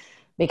issue,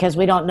 because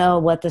we don't know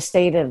what the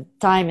state of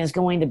time is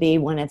going to be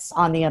when it's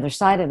on the other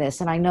side of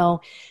this. And I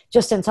know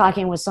just in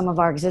talking with some of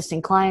our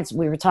existing clients,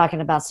 we were talking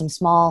about some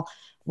small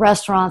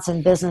restaurants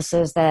and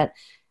businesses that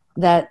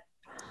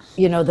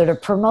are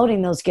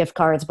promoting those gift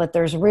cards, but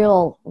there's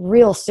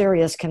real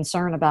serious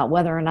concern about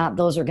whether or not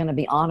those are going to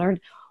be honored,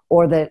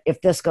 or that if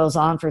this goes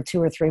on for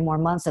 2 or 3 more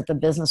months, that the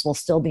business will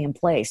still be in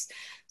place.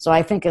 So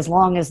I think as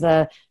long as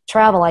the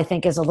travel, I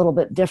think, is a little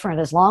bit different,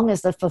 as long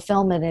as the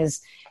fulfillment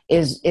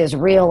is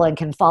real and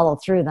can follow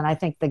through, then I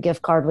think the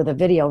gift card with a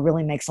video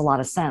really makes a lot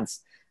of sense.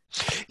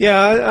 Yeah,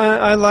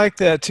 I like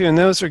that too. And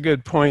those are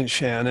good points,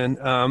 Shannon.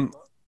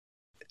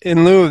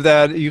 In lieu of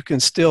that, you can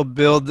still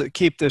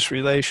keep this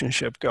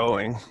relationship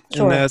going.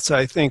 Sure. And that's,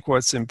 I think,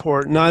 what's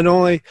important. Not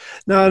only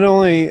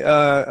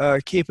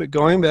keep it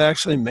going, but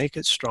actually make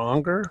it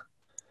stronger.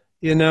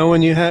 You know,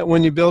 when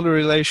you build a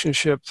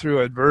relationship through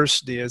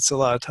adversity, it's a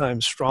lot of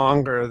times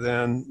stronger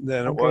than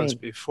it was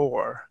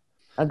before.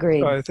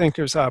 Agreed. So I think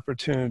there's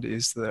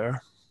opportunities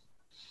there.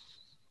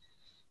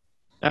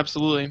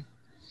 Absolutely.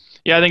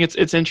 Yeah, I think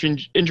it's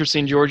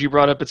interesting, George. You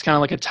brought up it's kind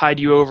of like a tide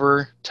you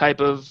over type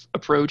of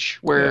approach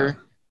where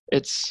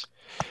it's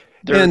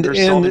and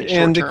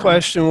the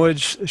question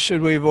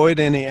should we avoid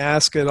any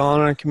ask it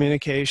on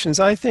communications?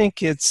 I think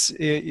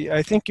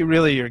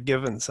you're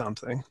given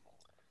something.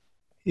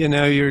 You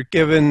know, you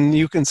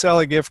can sell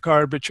a gift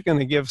card, but you're going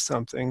to give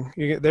something.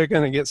 They're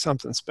going to get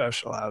something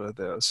special out of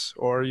this,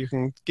 or you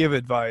can give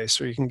advice,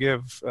 or you can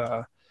give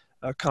a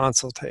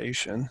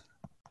consultation.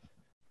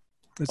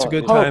 It's a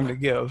good time to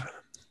give.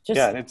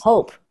 Just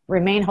hope.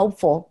 Remain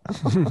hopeful.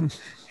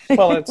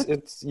 Well,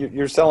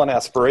 you're selling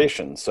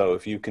aspirations. So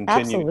if you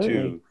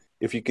continue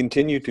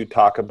to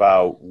talk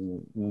about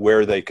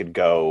where they could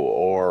go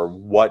or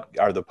what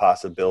are the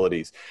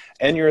possibilities,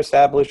 and you're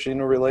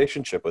establishing a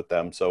relationship with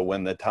them, so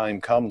when the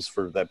time comes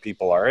for that,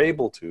 people are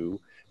able to,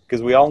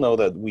 because we all know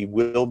that we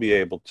will be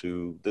able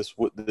to. This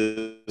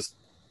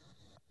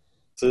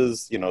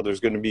is, you know,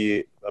 there's going to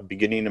be a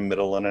beginning, a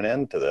middle, and an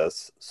end to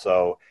this.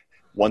 So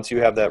once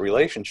you have that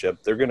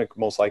relationship, they're going to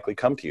most likely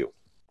come to you.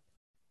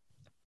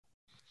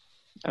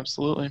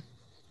 Absolutely.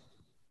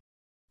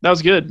 That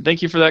was good.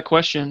 Thank you for that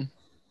question.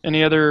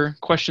 Any other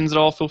questions at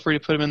all? Feel free to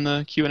put them in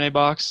the Q&A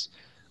box.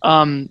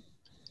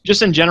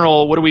 Just in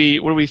general, what are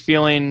we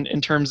feeling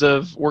in terms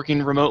of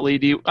working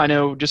remotely? I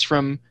know just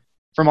from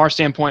our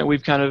standpoint,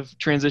 we've kind of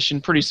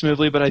transitioned pretty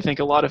smoothly, but I think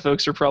a lot of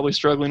folks are probably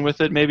struggling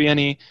with it. Maybe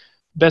any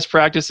best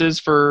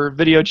practices for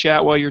video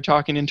chat while you're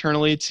talking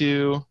internally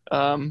to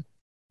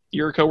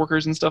your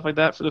coworkers and stuff like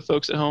that for the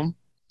folks at home?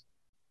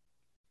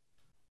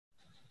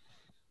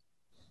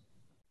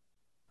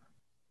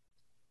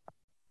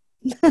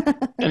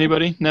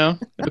 Anybody? No?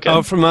 Okay.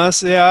 Oh, from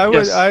us? Yeah,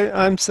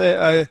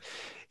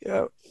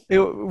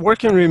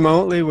 working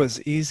remotely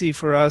was easy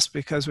for us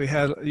because we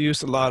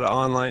used a lot of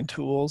online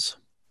tools.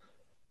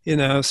 You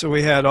know, so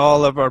we had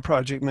all of our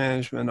project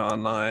management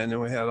online, and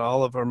we had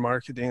all of our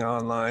marketing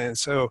online.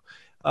 So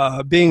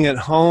being at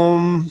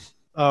home,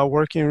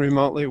 working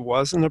remotely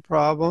wasn't a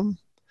problem.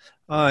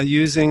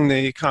 Using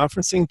the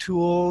conferencing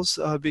tools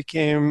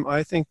became,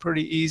 I think,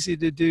 pretty easy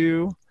to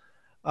do.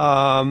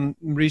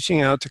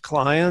 Reaching out to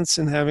clients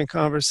and having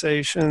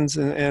conversations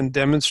and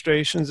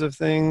demonstrations of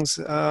things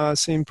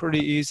seemed pretty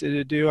easy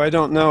to do. I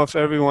don't know if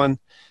everyone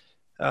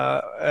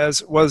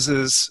was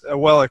as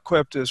well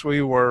equipped as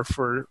we were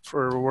for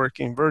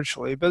working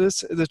virtually, but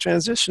the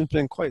transition's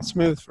been quite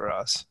smooth for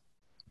us.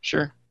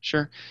 Sure.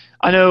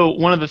 I know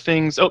one of the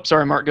things. Oh,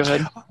 sorry, Mark. Go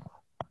ahead.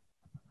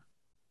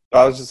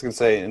 I was just going to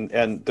say,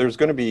 and there's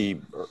going to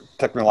be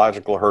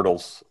technological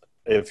hurdles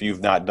if you've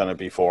not done it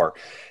before.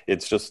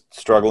 It's just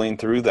struggling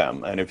through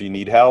them. And if you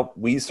need help,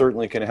 we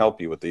certainly can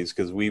help you with these,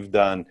 because we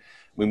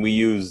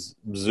use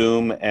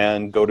Zoom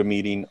and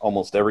GoToMeeting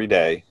almost every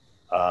day,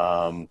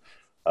 and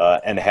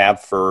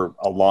have for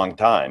a long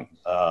time.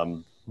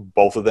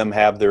 Both of them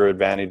have their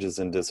advantages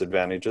and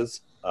disadvantages.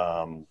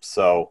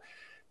 So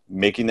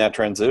making that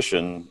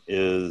transition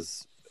in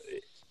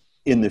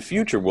the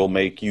future will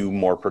make you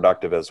more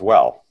productive as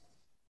well.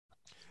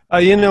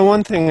 You know,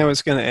 one thing I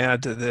was going to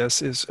add to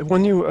this is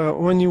when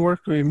you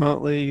work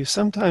remotely, you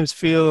sometimes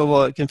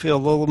it can feel a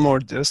little more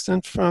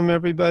distant from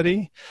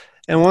everybody.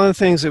 And one of the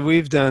things that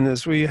we've done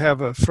is we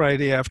have a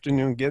Friday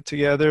afternoon get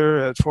together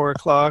at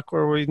 4:00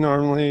 where we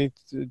normally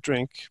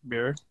drink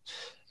beer,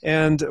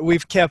 and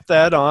we've kept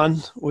that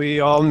on. We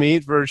all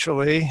meet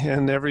virtually,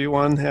 and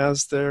everyone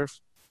has their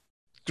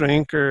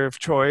drink of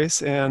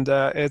choice, and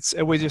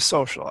we just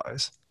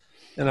socialize.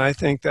 And I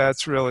think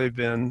that's really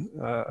been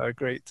a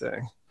great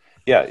thing.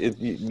 Yeah,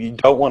 you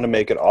don't want to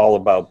make it all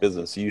about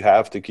business. You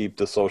have to keep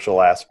the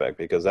social aspect,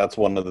 because that's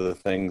one of the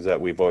things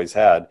that we've always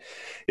had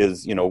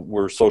is, you know,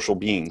 we're social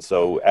beings.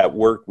 So at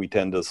work, we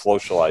tend to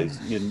socialize.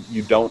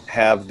 You don't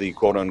have the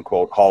quote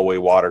unquote hallway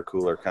water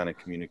cooler kind of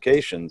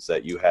communications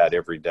that you had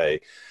every day.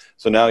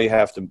 So now you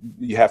have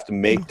to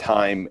make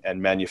time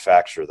and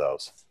manufacture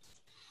those.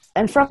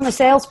 And from a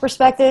sales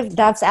perspective,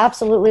 that's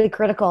absolutely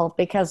critical,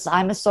 because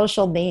I'm a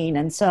social being.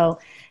 And so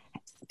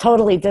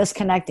totally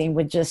disconnecting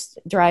would just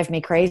drive me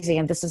crazy.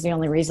 And this is the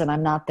only reason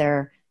I'm not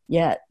there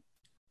yet.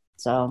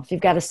 So if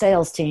you've got a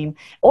sales team,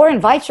 or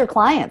invite your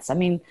clients. I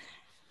mean,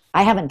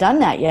 I haven't done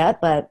that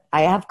yet, but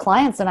I have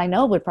clients that I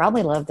know would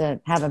probably love to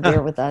have a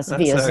beer with us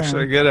via Zoom. That's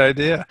actually a good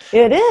idea.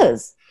 It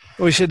is.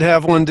 We should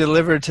have one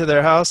delivered to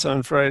their house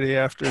on Friday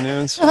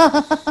afternoons.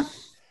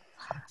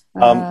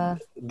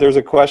 There's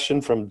a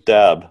question from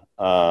Deb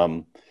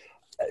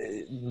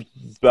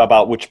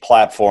about which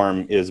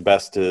platform is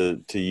best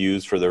to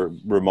use for the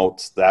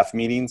remote staff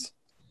meetings.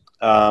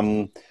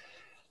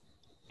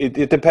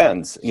 It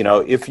depends. You know,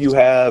 if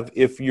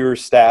your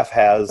staff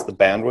has the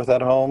bandwidth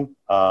at home,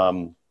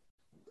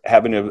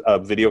 having a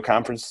video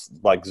conference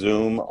like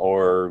Zoom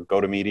or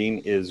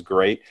GoToMeeting is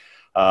great.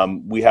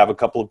 We have a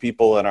couple of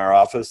people in our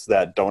office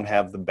that don't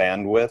have the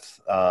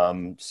bandwidth,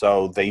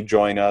 so they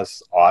join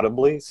us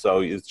audibly. So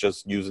it's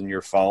just using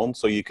your phone.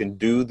 So you can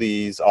do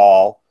these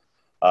all.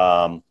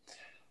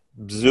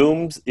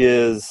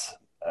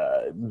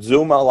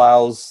 Zoom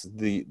allows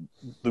the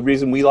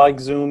reason we like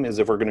Zoom is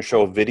if we're going to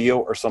show a video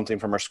or something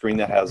from our screen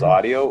that has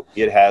audio,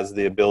 it has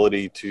the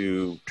ability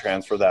to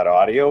transfer that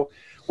audio,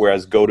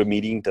 whereas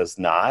GoToMeeting does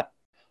not.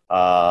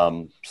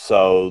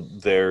 So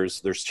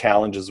there's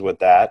challenges with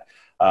that.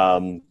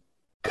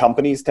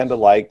 Companies tend to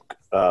like,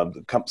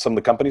 some of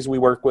the companies we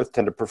work with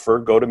tend to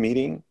prefer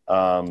GoToMeeting.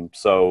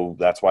 So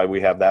that's why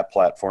we have that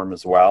platform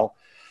as well.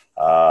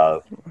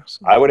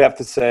 I would have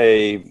to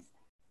say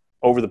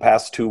over the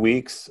past 2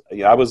 weeks,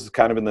 I was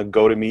kind of in the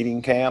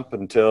GoToMeeting camp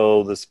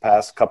until this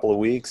past couple of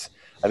weeks.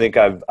 I think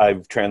I've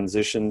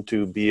transitioned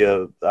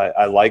to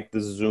I like the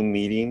Zoom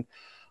meeting.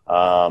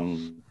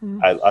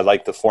 I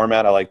like the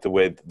format. I like the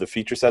way the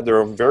feature set.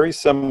 They're very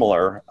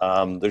similar.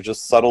 They're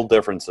just subtle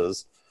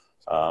differences.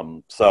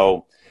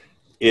 So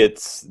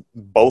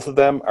both of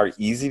them are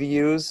easy to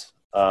use,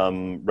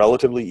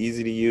 relatively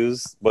easy to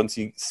use once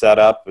you set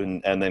up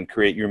and then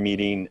create your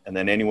meeting, and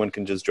then anyone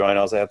can just join.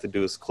 All they have to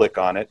do is click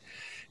on it.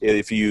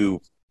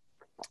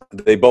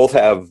 They both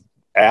have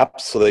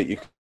apps so that you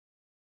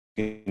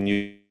can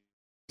use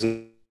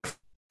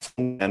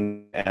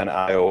and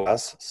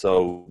iOS.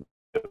 So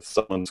if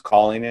someone's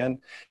calling in,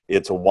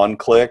 it's a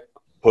one-click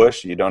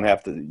push. You don't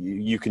have to.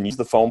 You can use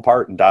the phone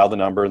part and dial the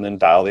number, and then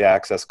dial the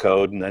access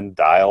code, and then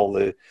dial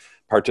the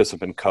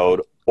participant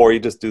code, or you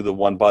just do the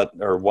one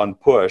button or one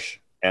push,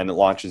 and it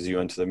launches you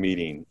into the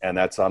meeting. And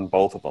that's on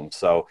both of them.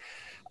 So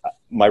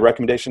my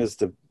recommendation is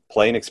to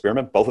play and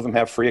experiment. Both of them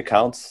have free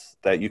accounts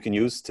that you can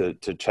use to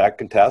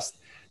check and test.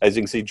 As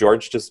you can see,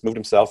 George just moved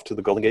himself to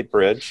the Golden Gate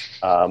Bridge.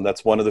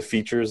 That's one of the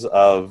features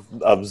of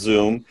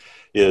Zoom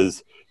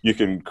is you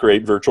can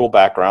create virtual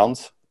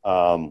backgrounds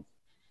so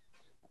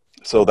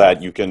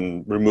that you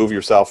can remove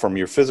yourself from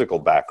your physical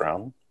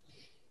background.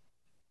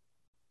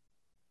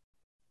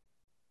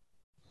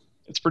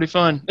 It's pretty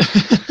fun.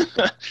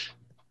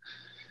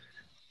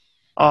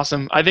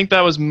 Awesome. I think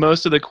that was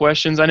most of the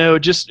questions. I know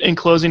just in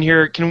closing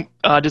here,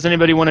 does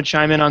anybody want to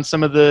chime in on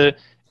some of the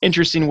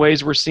interesting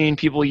ways we're seeing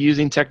people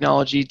using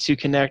technology to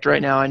connect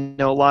right now? I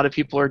know a lot of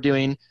people are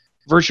doing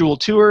virtual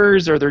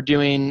tours, or they're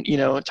doing,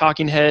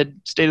 talking head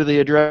state of the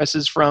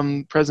addresses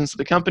from presidents of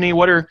the company.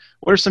 What are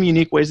some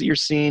unique ways that you're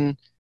seeing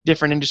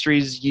different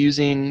industries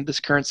using this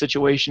current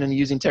situation and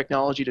using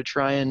technology to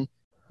try and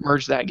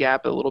merge that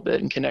gap a little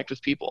bit and connect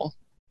with people?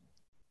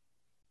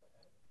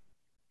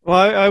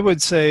 Well, I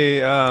would say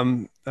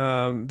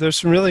there's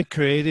some really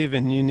creative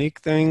and unique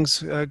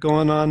things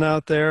going on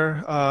out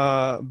there,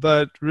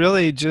 but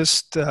really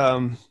just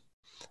good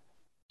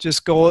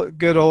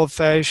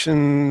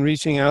old-fashioned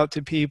reaching out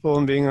to people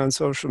and being on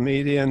social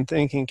media and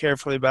thinking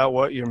carefully about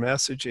what your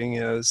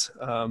messaging is.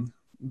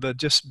 But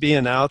just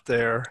being out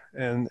there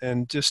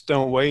and just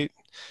don't wait,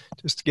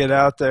 just get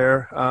out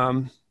there.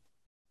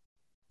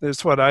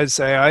 That's what I'd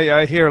say.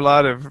 I hear a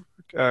lot of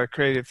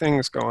creative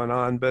things going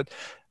on, but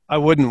I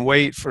wouldn't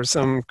wait for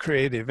some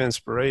creative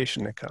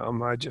inspiration to come.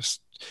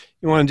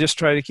 You want to just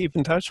try to keep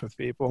in touch with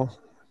people.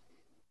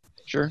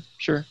 Sure.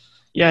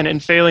 Yeah,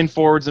 and failing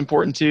forward is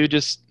important too.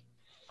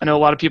 I know a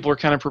lot of people are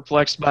kind of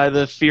perplexed by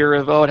the fear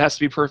of, it has to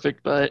be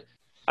perfect, but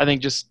I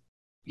think just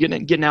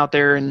getting out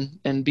there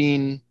and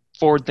being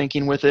forward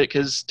thinking with it,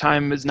 because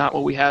time is not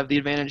what we have the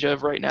advantage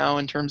of right now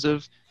in terms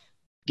of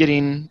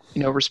getting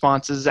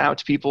responses out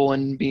to people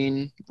and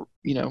being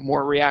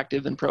more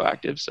reactive than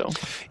proactive. So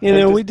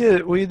we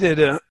did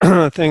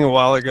a thing a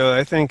while ago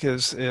I think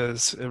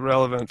is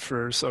relevant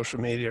for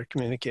social media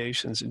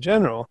communications in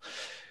general.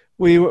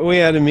 We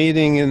had a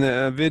meeting in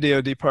the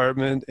video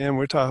department, and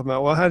we're talking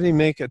about, well, how do you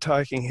make a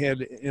talking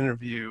head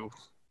interview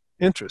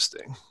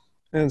interesting?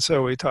 And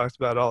so we talked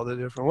about all the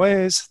different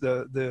ways.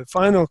 The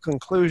final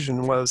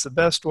conclusion was the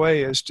best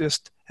way is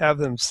just have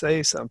them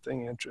say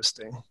something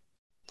interesting.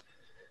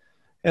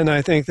 And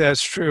I think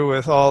that's true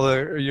with all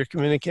your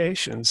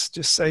communications.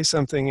 Just say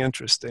something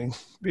interesting,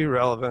 be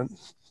relevant,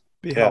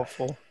 be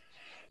helpful.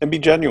 And be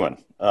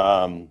genuine.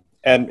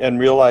 And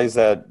realize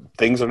that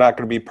things are not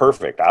going to be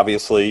perfect.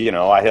 Obviously,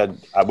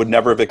 I would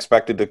never have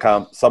expected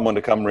someone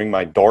to come ring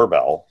my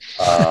doorbell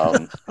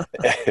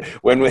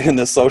when we're in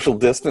this social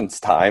distance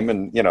time,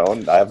 and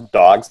I have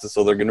dogs,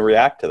 so they're going to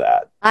react to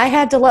that. I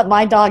had to let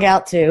my dog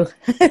out too.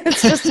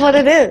 It's just what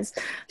it is.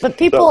 But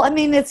people,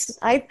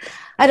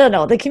 I don't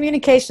know, the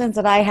communications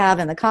that I have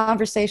and the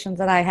conversations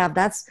that I have,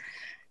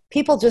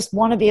 people just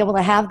want to be able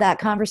to have that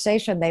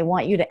conversation. They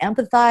want you to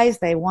empathize.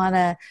 They want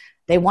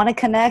to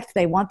connect.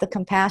 They want the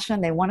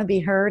compassion. They want to be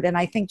heard. And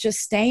I think just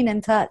staying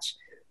in touch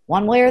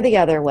one way or the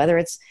other, whether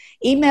it's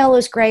email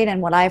is great.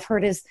 And what I've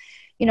heard is,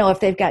 if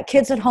they've got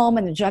kids at home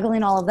and they're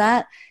juggling all of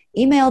that,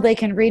 email they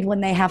can read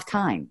when they have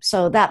time.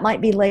 So that might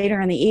be later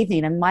in the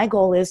evening. And my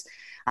goal is,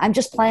 I'm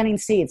just planting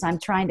seeds. I'm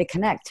trying to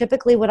connect.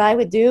 Typically what I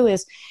would do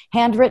is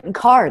handwritten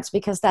cards,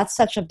 because that's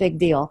such a big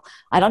deal.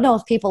 I don't know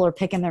if people are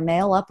picking their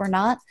mail up or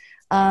not,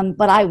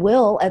 but I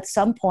will at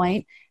some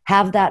point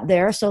have that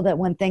there so that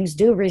when things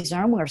do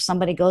resume, where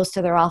somebody goes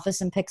to their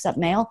office and picks up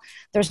mail,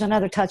 there's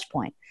another touch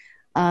point.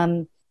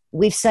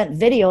 We've sent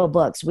video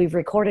books. We've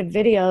recorded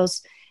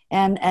videos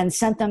and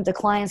sent them to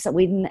clients that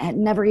we had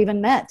never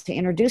even met to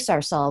introduce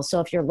ourselves. So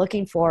if you're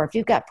looking for, if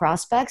you've got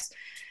prospects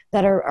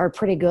that are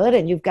pretty good,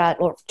 and you've got,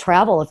 or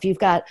travel, if you've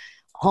got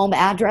home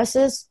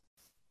addresses,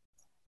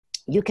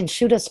 you can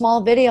shoot a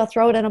small video,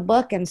 throw it in a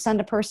book, and send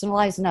a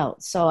personalized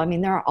note. So, I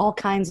mean, there are all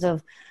kinds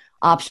of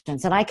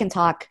options. And I can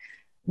talk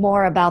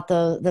more about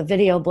the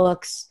video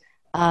books.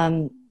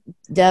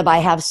 Deb, I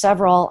have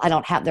several. I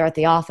don't have, they're at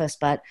the office,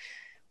 but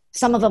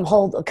some of them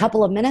hold a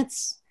couple of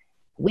minutes.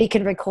 We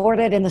can record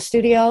it in the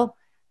studio.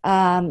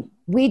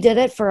 We did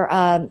it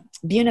for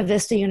Buena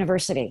Vista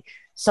University.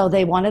 So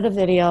they wanted a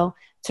video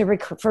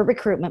for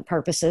recruitment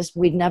purposes.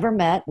 We'd never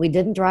met. We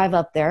didn't drive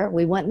up there.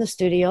 We went in the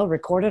studio,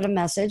 recorded a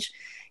message,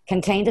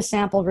 contained a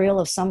sample reel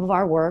of some of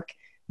our work,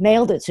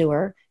 mailed it to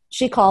her.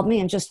 She called me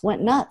and just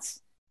went nuts.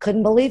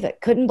 Couldn't believe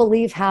it. Couldn't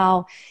believe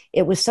how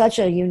it was such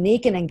a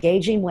unique and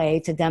engaging way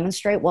to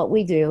demonstrate what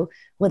we do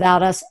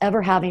without us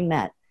ever having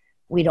met.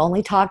 We'd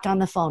only talked on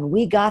the phone.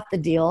 We got the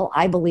deal,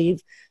 I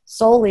believe,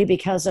 solely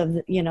because of,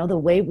 the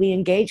way we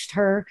engaged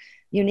her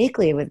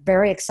uniquely. We're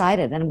very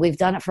excited. And we've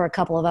done it for a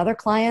couple of other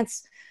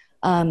clients.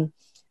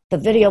 The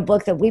video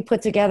book that we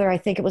put together, I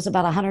think it was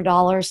about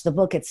 $100. The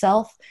book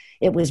itself,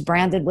 it was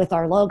branded with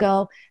our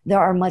logo. There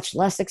are much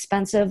less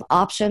expensive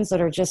options that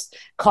are just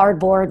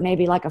cardboard,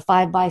 maybe like a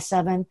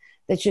 5x7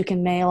 that you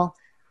can mail.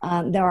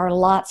 There are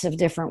lots of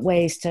different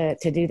ways to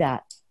do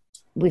that.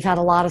 We've had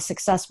a lot of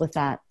success with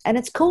that, and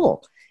it's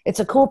cool. It's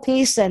a cool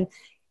piece, and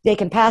they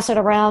can pass it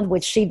around,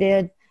 which she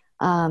did.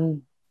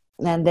 And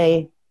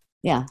it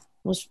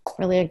was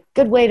really a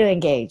good way to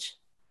engage.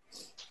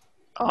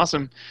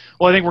 Awesome.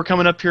 Well, I think we're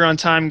coming up here on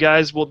time,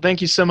 guys. Well,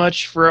 thank you so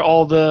much for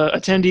all the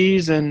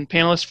attendees and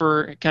panelists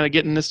for kind of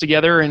getting this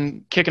together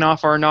and kicking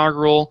off our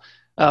inaugural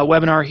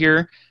webinar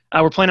here.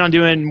 We're planning on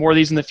doing more of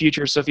these in the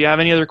future. So if you have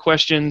any other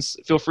questions,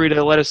 feel free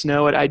to let us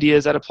know at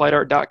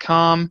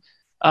ideas@appliedart.com.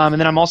 And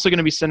then I'm also going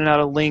to be sending out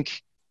a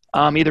link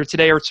either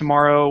today or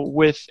tomorrow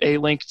with a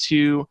link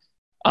to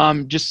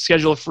just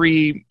schedule a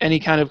free, any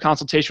kind of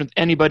consultation with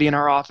anybody in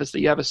our office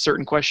that you have a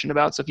certain question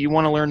about. So if you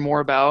want to learn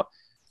more about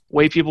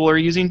way people are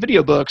using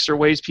video books, or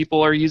ways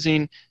people are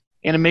using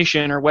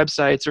animation or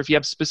websites, or if you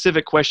have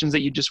specific questions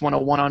that you just want a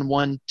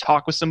one-on-one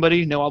talk with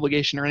somebody, no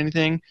obligation or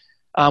anything,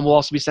 we'll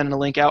also be sending a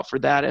link out for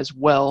that as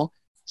well.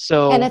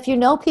 So, and if you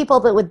know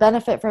people that would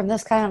benefit from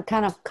this kind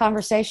of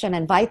conversation,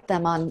 invite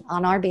them on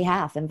our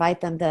behalf,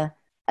 invite them to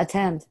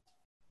attend.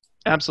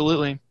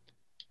 Absolutely.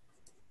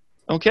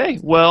 Okay,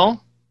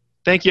 well,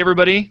 thank you,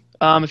 everybody.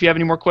 If you have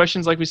any more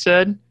questions, like we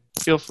said,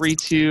 feel free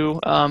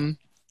to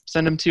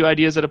send them to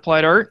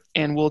ideas@appliedart,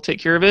 and we'll take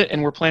care of it.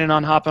 And we're planning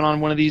on hopping on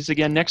one of these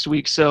again next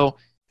week. So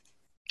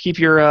keep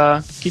your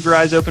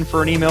eyes open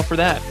for an email for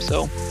that.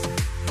 So